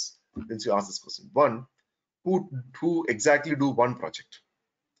students since you asked this question. One, who exactly do one project.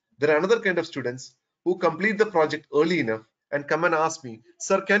 There are another kind of students who complete the project early enough and come and ask me,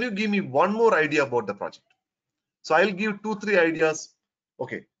 sir, can you give me one more idea about the project? So I'll give 2-3 ideas.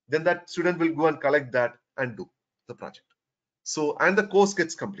 Okay, then that student will go and collect that and do the project. So, and the course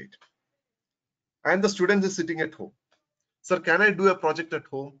gets complete. And the student is sitting at home. Sir, can I do a project at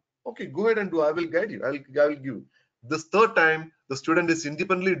home? Okay, go ahead and do. I will guide you. I will give you. This third time, the student is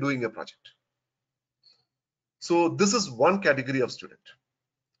independently doing a project. So this is one category of student.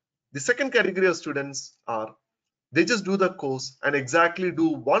 The second category of students are, they just do the course and exactly do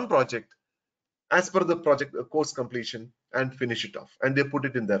one project as per the project course completion and finish it off, and they put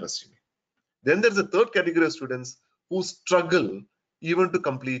it in their resume. Then there's a third category of students who struggle even to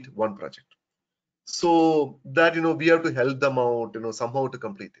complete one project. So that, we have to help them out, somehow to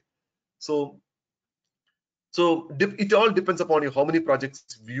complete it. So So it all depends upon you how many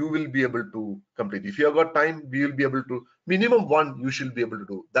projects you will be able to complete. If you have got time, we will be able to minimum one you should be able to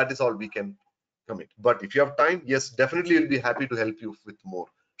do. That is all we can commit. But if you have time, yes, definitely we'll be happy to help you with more.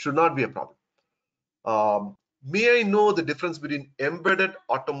 Should not be a problem. May I know the difference between embedded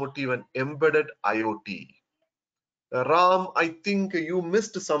automotive and embedded IoT? Ram, I think you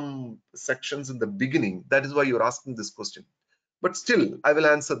missed some sections in the beginning. That is why you're asking this question. But still, I will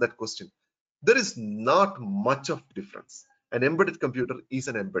answer that question. There is not much of difference. An embedded computer is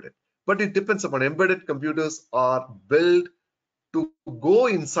an embedded, but it depends upon embedded computers are built to go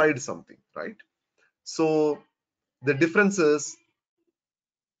inside something, right? So the difference is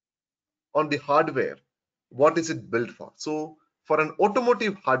on the hardware. What is it built for? So for an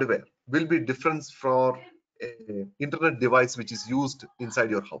automotive hardware will be different for an internet device which is used inside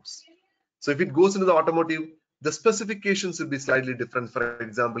your house. So if it goes into the automotive, the specifications will be slightly different. For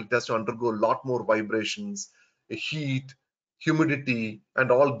example, it has to undergo a lot more vibrations, heat, humidity, and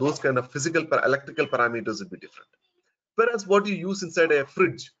all those kind of physical, electrical parameters will be different. Whereas what you use inside a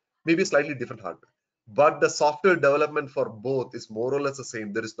fridge may be slightly different hardware. But the software development for both is more or less the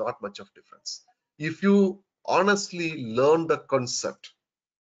same. There is not much of difference. If you honestly learn the concept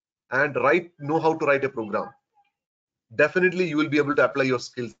and know how to write a program, definitely you will be able to apply your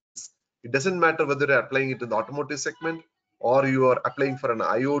skills. It doesn't matter whether you're applying it in the automotive segment or you are applying for an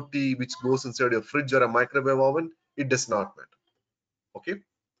IoT which goes inside your fridge or a microwave oven. It does not matter. Okay.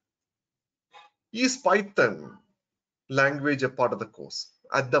 Is Python language a part of the course?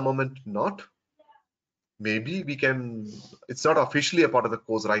 At the moment, not. Maybe we can, it's not officially a part of the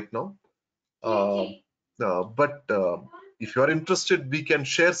course right now. Uh, but if you are interested, we can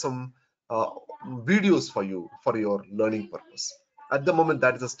share some uh, videos for you for your learning purpose. At the moment,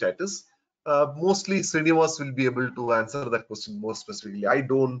 that is the status. Mostly, Srinivas will be able to answer that question more specifically. I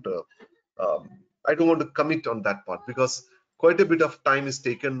don't want to commit on that part because quite a bit of time is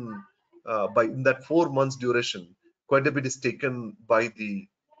taken by in that 4 months duration. Quite a bit is taken by the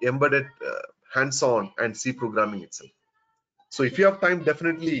embedded hands-on and C programming itself. So if you have time,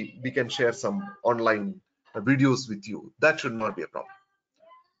 definitely we can share some online videos with you. That should not be a problem.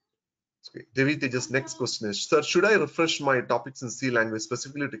 Okay. Devi Tejas, next question is, sir, should I refresh my topics in C language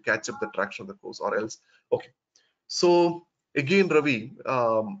specifically to catch up the traction of the course or else? Okay. So again, Ravi,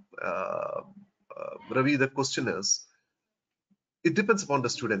 the question is, it depends upon the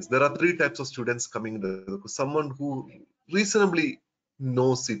students. There are three types of students coming in the course. Someone who reasonably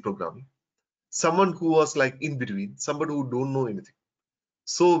knows C programming, someone who was like in between, somebody who don't know anything.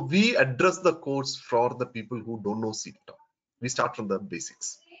 So we address the course for the people who don't know C at all. We start from the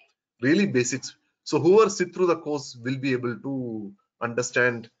basics, really basics. So whoever sit through the course will be able to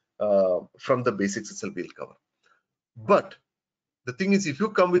understand from the basics itself we'll cover. But the thing is, if you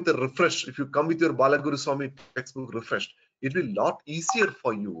come with a refresh, if you come with your Balaguru Swami textbook refreshed, it will be a lot easier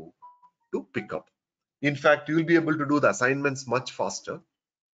for you to pick up. In fact, you will be able to do the assignments much faster.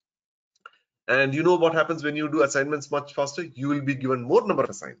 And you know what happens when you do assignments much faster? You will be given more number of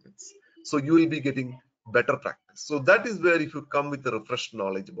assignments. So you will be getting better practice. So that is where if you come with a refreshed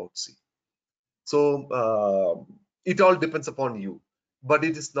knowledge about C. So it all depends upon you, but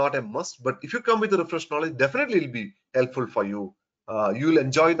it is not a must. But if you come with a refreshed knowledge, definitely it will be helpful for you. You will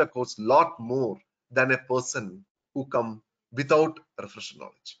enjoy the course a lot more than a person who come without refreshed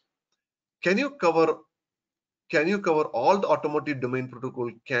knowledge. Can you cover all the automotive domain protocol?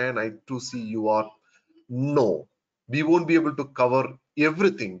 Can I2C UART? No, we won't be able to cover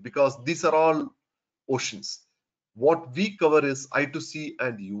everything because these are all oceans. What we cover is I2C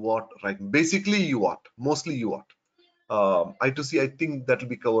and UART, right? Basically UART, mostly UART. I2C, I think that will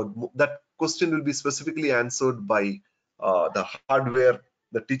be covered. That question will be specifically answered by the hardware,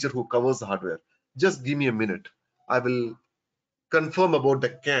 the teacher who covers the hardware. Just give me a minute. I will confirm about the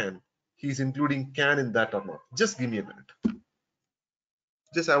CAN. He's including CAN in that or not. Just give me a minute.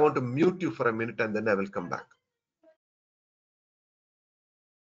 Just I want to mute you for a minute and then I will come back.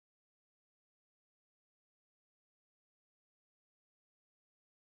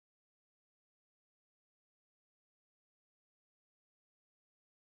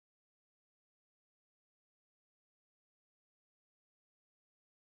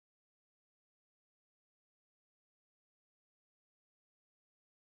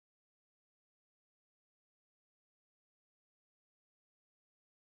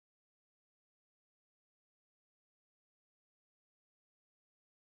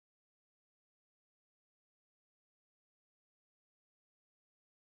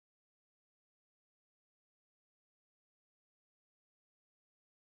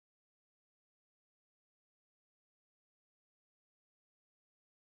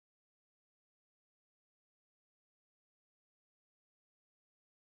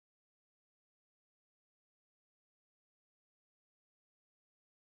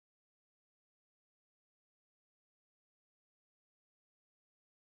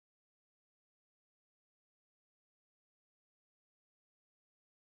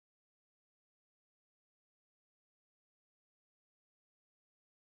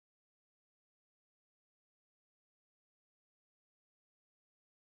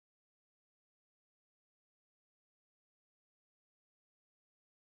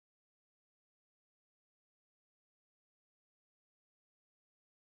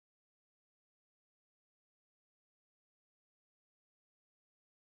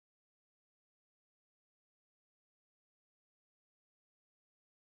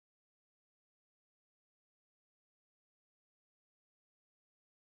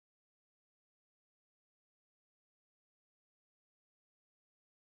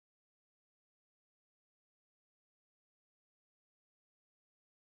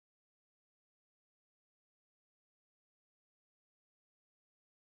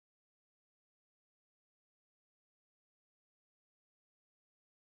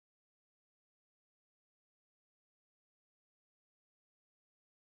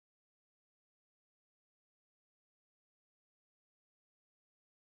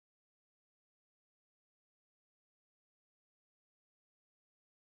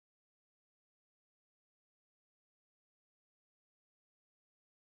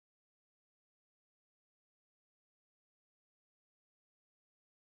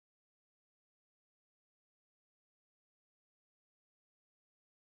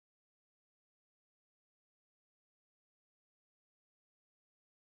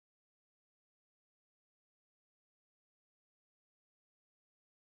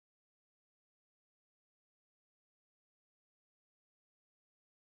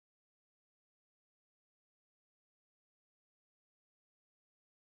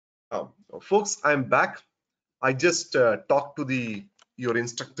 Folks, I'm back. I just talked to your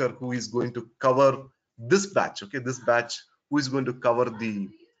instructor who is going to cover this batch. Okay, this batch who is going to cover the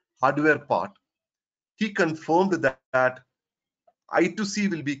hardware part. He confirmed that I2C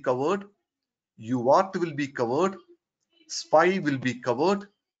will be covered, UART will be covered, SPI will be covered,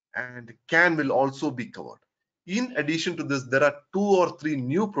 and CAN will also be covered. In addition to this, there are 2 or 3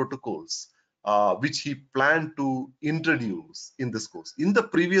 new protocols which he planned to introduce in this course. In the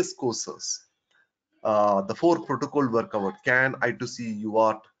previous courses, the 4 protocols were covered: CAN, I2C,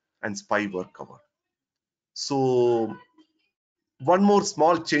 UART, and SPI were covered. So one more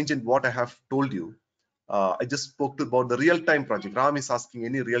small change in what I have told you. I just spoke about the real-time project. Ram is asking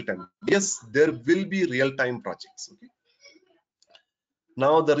any real-time. Yes, there will be real-time projects. Okay.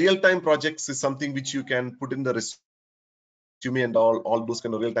 Now the real-time projects is something which you can put in the resume and all those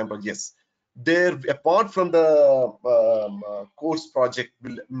kind of real-time projects. Yes, there apart from the course project,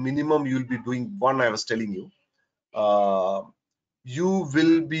 will minimum you will be doing one. I was telling you. Uh, you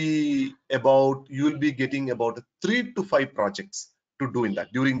will be getting about 3 to 5 projects to do in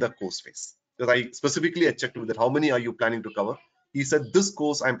that during the course phase. Because I specifically checked with that, how many are you planning to cover? He said this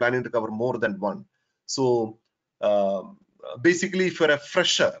course I'm planning to cover more than one. So basically, if you're a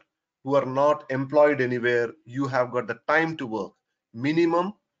fresher who are not employed anywhere, you have got the time to work.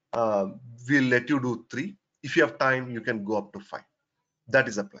 Minimum, we'll let you do 3. If you have time, you can go up to 5. That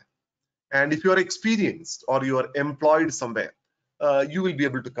is a plan. And if you are experienced or you are employed somewhere, you will be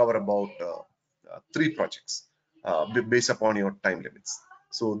able to cover about 3 projects based upon your time limits.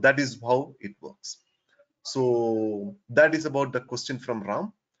 So that is how it works. So that is about the question from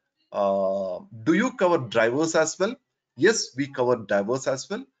Ram. Do you cover drivers as well? Yes, we cover drivers as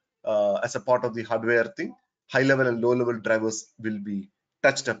well as a part of the hardware thing. High level and low level drivers will be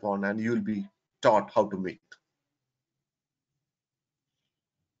touched upon and you will be taught how to make.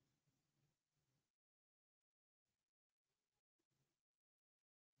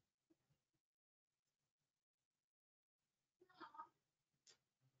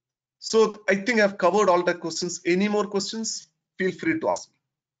 So I think I've covered all the questions. Any more questions? Feel free to ask me.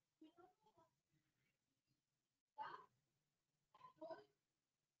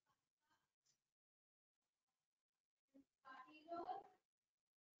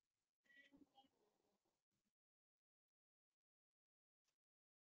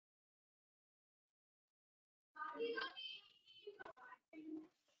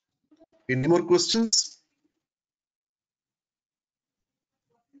 Any more questions?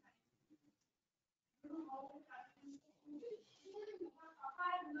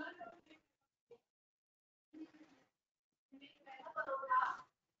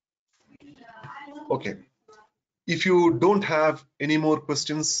 Okay. If you don't have any more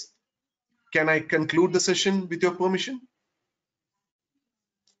questions, can I conclude the session with your permission?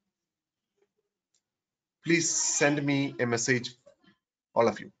 Please send me a message, all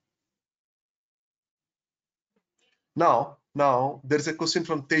of you. Now there is a question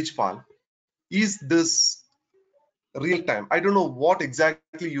from Tejpal. Is this real time? I don't know what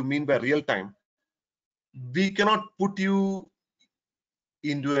exactly you mean by real time. We cannot put you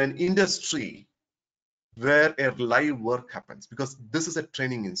into an industry where a live work happens because this is a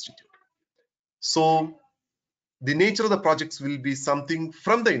training institute. So the nature of the projects will be something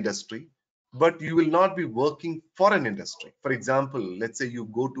from the industry, but you will not be working for an industry. For example, let's say you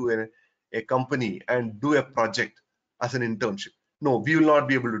go to a company and do a project as an internship. No, we will not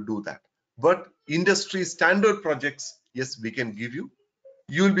be able to do that. But industry standard projects, yes, we can give you.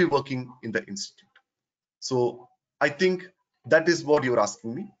 You will be working in the institute. So I think that is what you're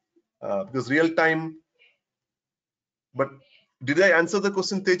asking me, because real time. But did I answer the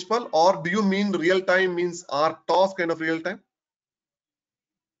question, Tejpal, or do you mean real time means RTOS kind of real time?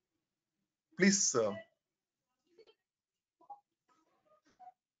 Please.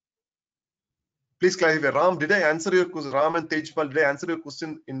 Please clarify. Ram, did I answer your question? Ram and Tejpal, did I answer your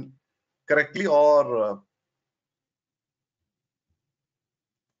question in correctly or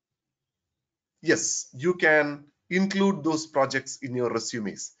yes, you can include those projects in your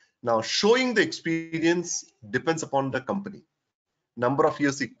resumes. Now, showing the experience depends upon the company. Number of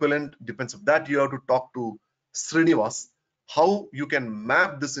years equivalent depends on that. You have to talk to Srinivas how you can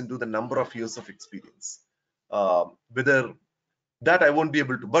map this into the number of years of experience. Whether that I won't be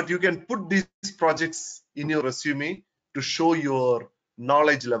able to, but you can put these projects in your resume to show your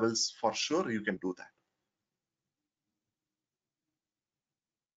knowledge levels. For sure, you can do that.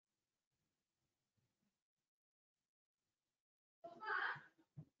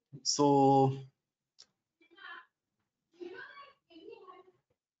 So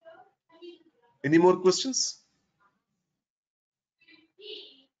any more questions?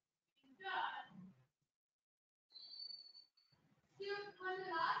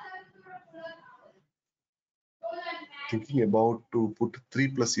 Thinking about to put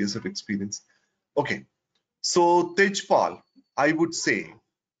 3+ years of experience. Okay, so Tejpal, I would say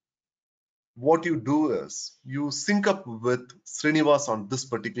what you do is you sync up with Srinivas on this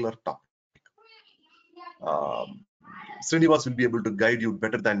particular topic. Um, Srinivas will be able to guide you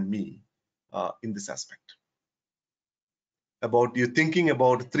better than me in this aspect. About you thinking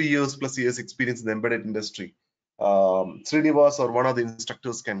about 3+ years experience in the embedded industry. Srinivas or one of the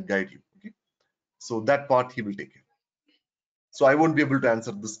instructors can guide you. Okay, so that part he will take care. So I won't be able to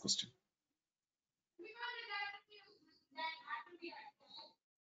answer this question.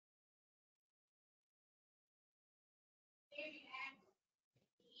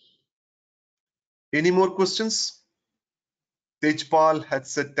 Any more questions? Tejpal had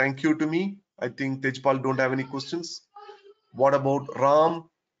said thank you to me. I think Tejpal don't have any questions. What about Ram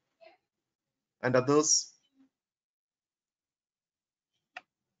and others?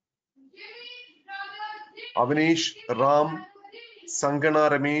 Avinash, Ram, Sangana,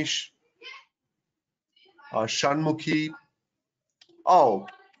 Ramesh, Shanmukhi. Oh,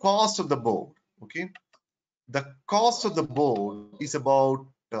 cost of the board. Okay, the cost of the board is about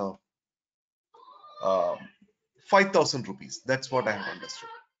uh, 5,000 rupees. That's what I have understood.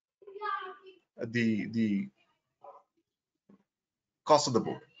 The cost of the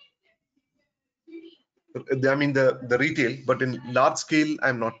board. I mean the retail, but in large scale,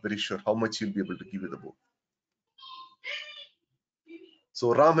 I'm not very sure how much you'll be able to give you the board.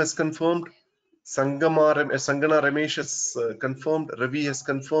 So Ram has confirmed, Sangana Ramesh has confirmed, Ravi has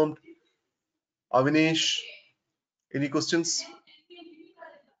confirmed. Avinash, any questions?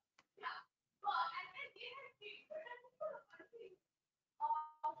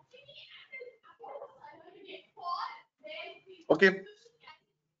 Okay,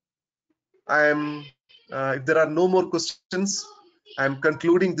 if there are no more questions, I'm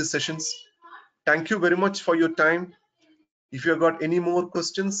concluding the sessions. Thank you very much for your time. If you have got any more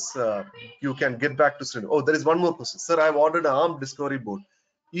questions, you can get back to Srini. Oh, there is one more question. Sir, I've ordered an ARM discovery board.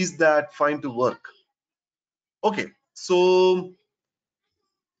 Is that fine to work? Okay, so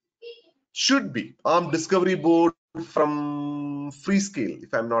should be ARM discovery board from Freescale,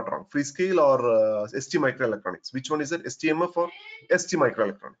 if I'm not wrong. Freescale or ST Microelectronics. Which one is it? STMF or ST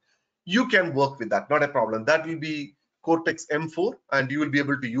Microelectronics? You can work with that, not a problem. That will be Cortex M4 and you will be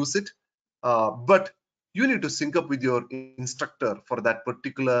able to use it. But you need to sync up with your instructor for that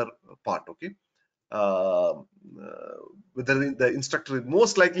particular part, okay? Whether the instructor,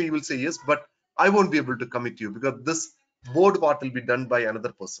 most likely you will say yes, but I won't be able to commit you because this board part will be done by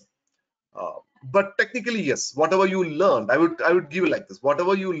another person. But technically, yes, whatever you learned, I would give it like this: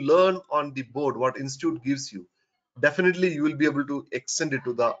 whatever you learn on the board, what institute gives you, definitely you will be able to extend it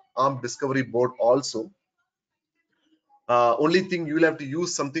to the ARM discovery board also. Only thing you will have to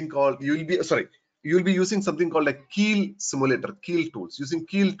use something called you will be using something called a keel simulator, keel tools. Using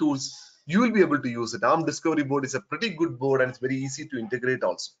keel tools, you will be able to use it. ARM discovery board is a pretty good board and it's very easy to integrate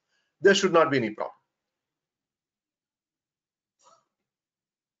also. There should not be any problem.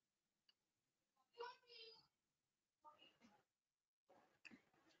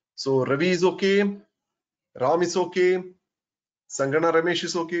 So Ravi is okay, Ram is okay, Sangana Ramesh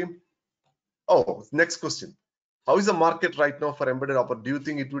is okay. Oh, next question. How is the market right now for embedded operator? Do you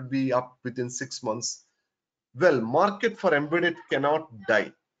think it would be up within 6 months? Well, market for embedded cannot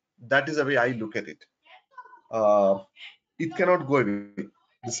die. That is the way I look at it. It cannot go away.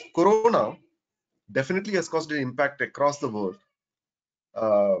 This corona definitely has caused an impact across the world.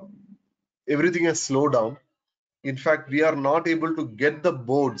 Uh, Everything has slowed down. In fact, we are not able to get the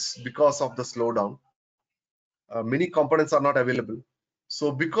boards because of the slowdown. Many components are not available.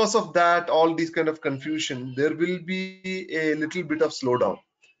 So because of that, all these kind of confusion, there will be a little bit of slowdown.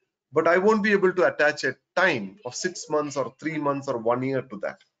 But I won't be able to attach a time of 6 months or 3 months or 1 year to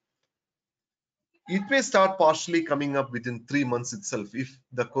that. It may start partially coming up within 3 months itself if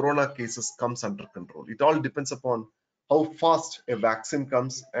the corona cases comes under control. It all depends upon how fast a vaccine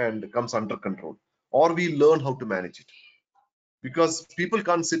comes and comes under control, or we learn how to manage it. Because people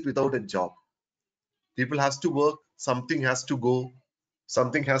can't sit without a job. People has to work, something has to go,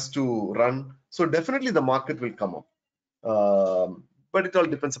 something has to run. So definitely the market will come up. But it all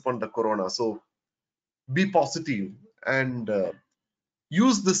depends upon the corona. So be positive and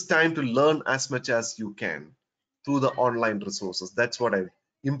use this time to learn as much as you can through the online resources. That's what I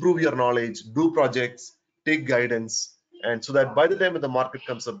improve your knowledge, do projects, take guidance, and so that by the time when the market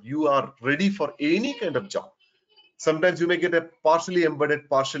comes up, you are ready for any kind of job. Sometimes you may get a partially embedded,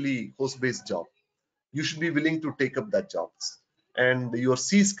 partially host-based job. You should be willing to take up that jobs, and your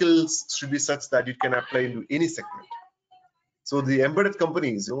C skills should be such that you can apply into any segment. So the embedded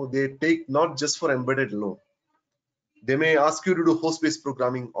companies, they take not just for embedded alone. They may ask you to do host-based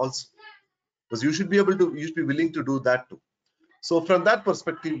programming also, because you should be willing to do that too. So from that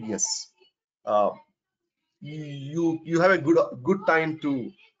perspective, yes, uh, you have a good time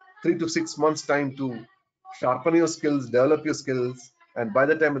to 3 to 6 months time to sharpen your skills, develop your skills, and by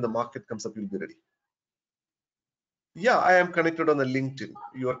the time when the market comes up, you'll be ready. Yeah, I am connected on the LinkedIn.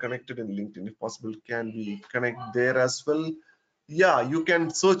 You are connected in LinkedIn. If possible, can we connect there as well? Yeah, you can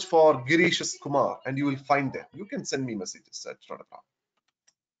search for Girish Kumar and you will find them. You can send me messages. That's not a problem.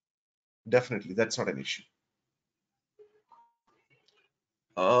 Definitely, that's not an issue.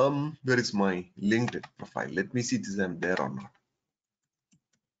 Where is my LinkedIn profile? Let me see if I'm there or not.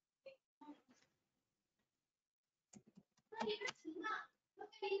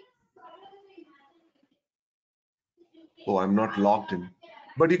 Oh, I'm not logged in.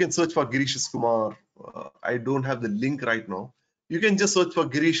 But you can search for Girish Kumar. I don't have the link right now. You can just search for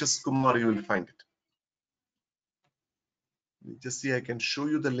Girish Kumar, you will find it. Just see, I can show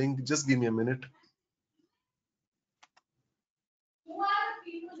you the link. Just give me a minute.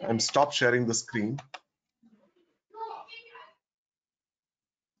 I'm stop sharing the screen.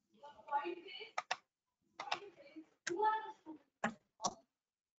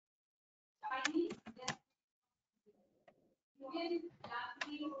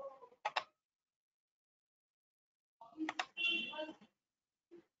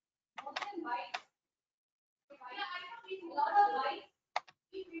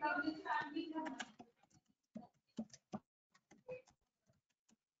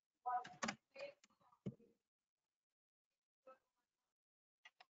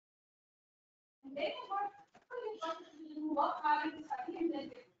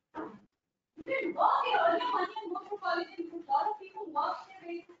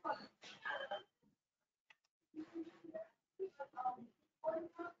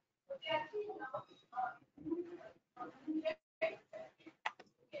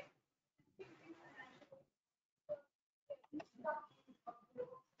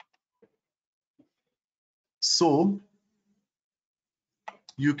 So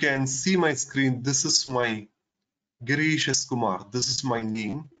you can see my screen. This is my Girish S. Kumar. This is my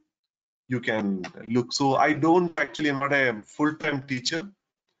name. You can look. So I don't actually, I'm not a full-time teacher.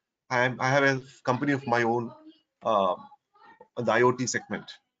 I have a company of my own, uh, the IoT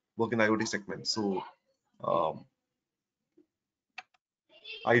segment, work in IoT segment. So um,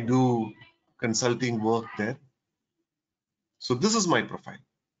 I do consulting work there. So this is my profile.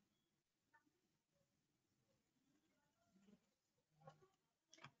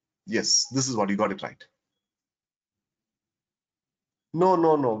 Yes, this is what you got it right. No,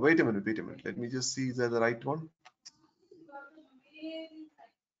 no, no. Wait a minute. Wait a minute. Let me just see. Is that the right one?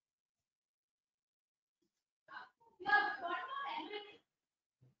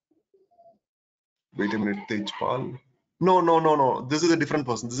 Wait a minute. Tejpal. No, no, no, no. This is a different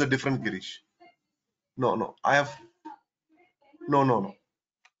person. This is a different Girish. No, no. I have. No, no, no.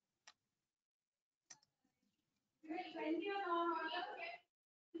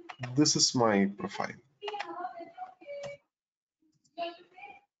 This is my profile.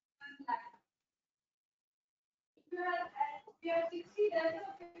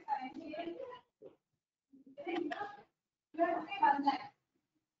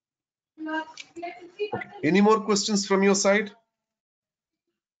 Okay. Any more questions from your side?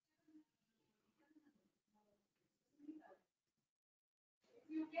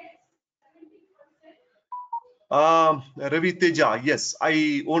 Ravi Teja, yes,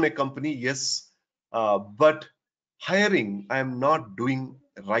 I own a company, yes, but hiring I am not doing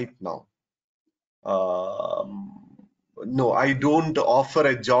right now. No, I don't offer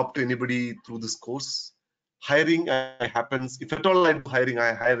a job to anybody through this course. Hiring happens, if at all I do hiring,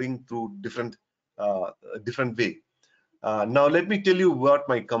 I hiring through different way. Now let me tell you what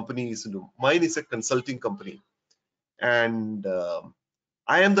my company is doing. Mine is a consulting company, and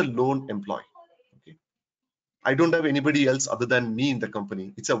I am the lone employee. Okay, I don't have anybody else other than me in the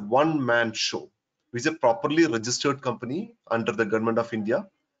company. It's a one-man show. It's a properly registered company under the government of India.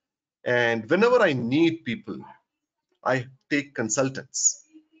 And whenever I need people, I take consultants.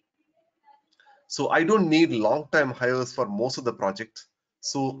 So I don't need long-time hires for most of the project.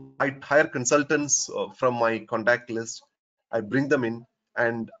 So I hire consultants from my contact list. I bring them in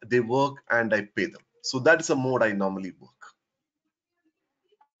and they work and I pay them. So that is a mode I normally work.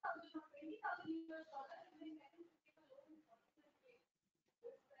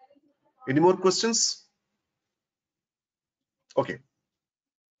 Any more questions? Okay.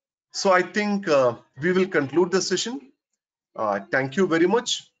 So I think we will conclude the session. Thank you very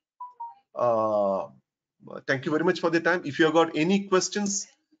much. Uh, Thank you very much for the time. If you have got any questions,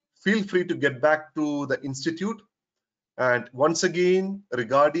 feel free to get back to the institute. And once again,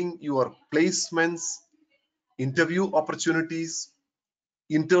 regarding your placements, interview opportunities,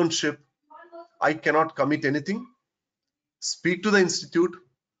 internship, I cannot commit anything. Speak to the institute.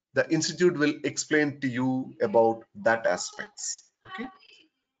 The institute will explain to you about that aspects. Okay.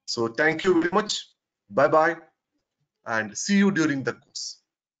 So thank you very much. Bye bye, and see you during the course.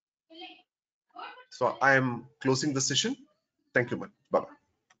 So I am closing the session. Thank you, man. Bye bye.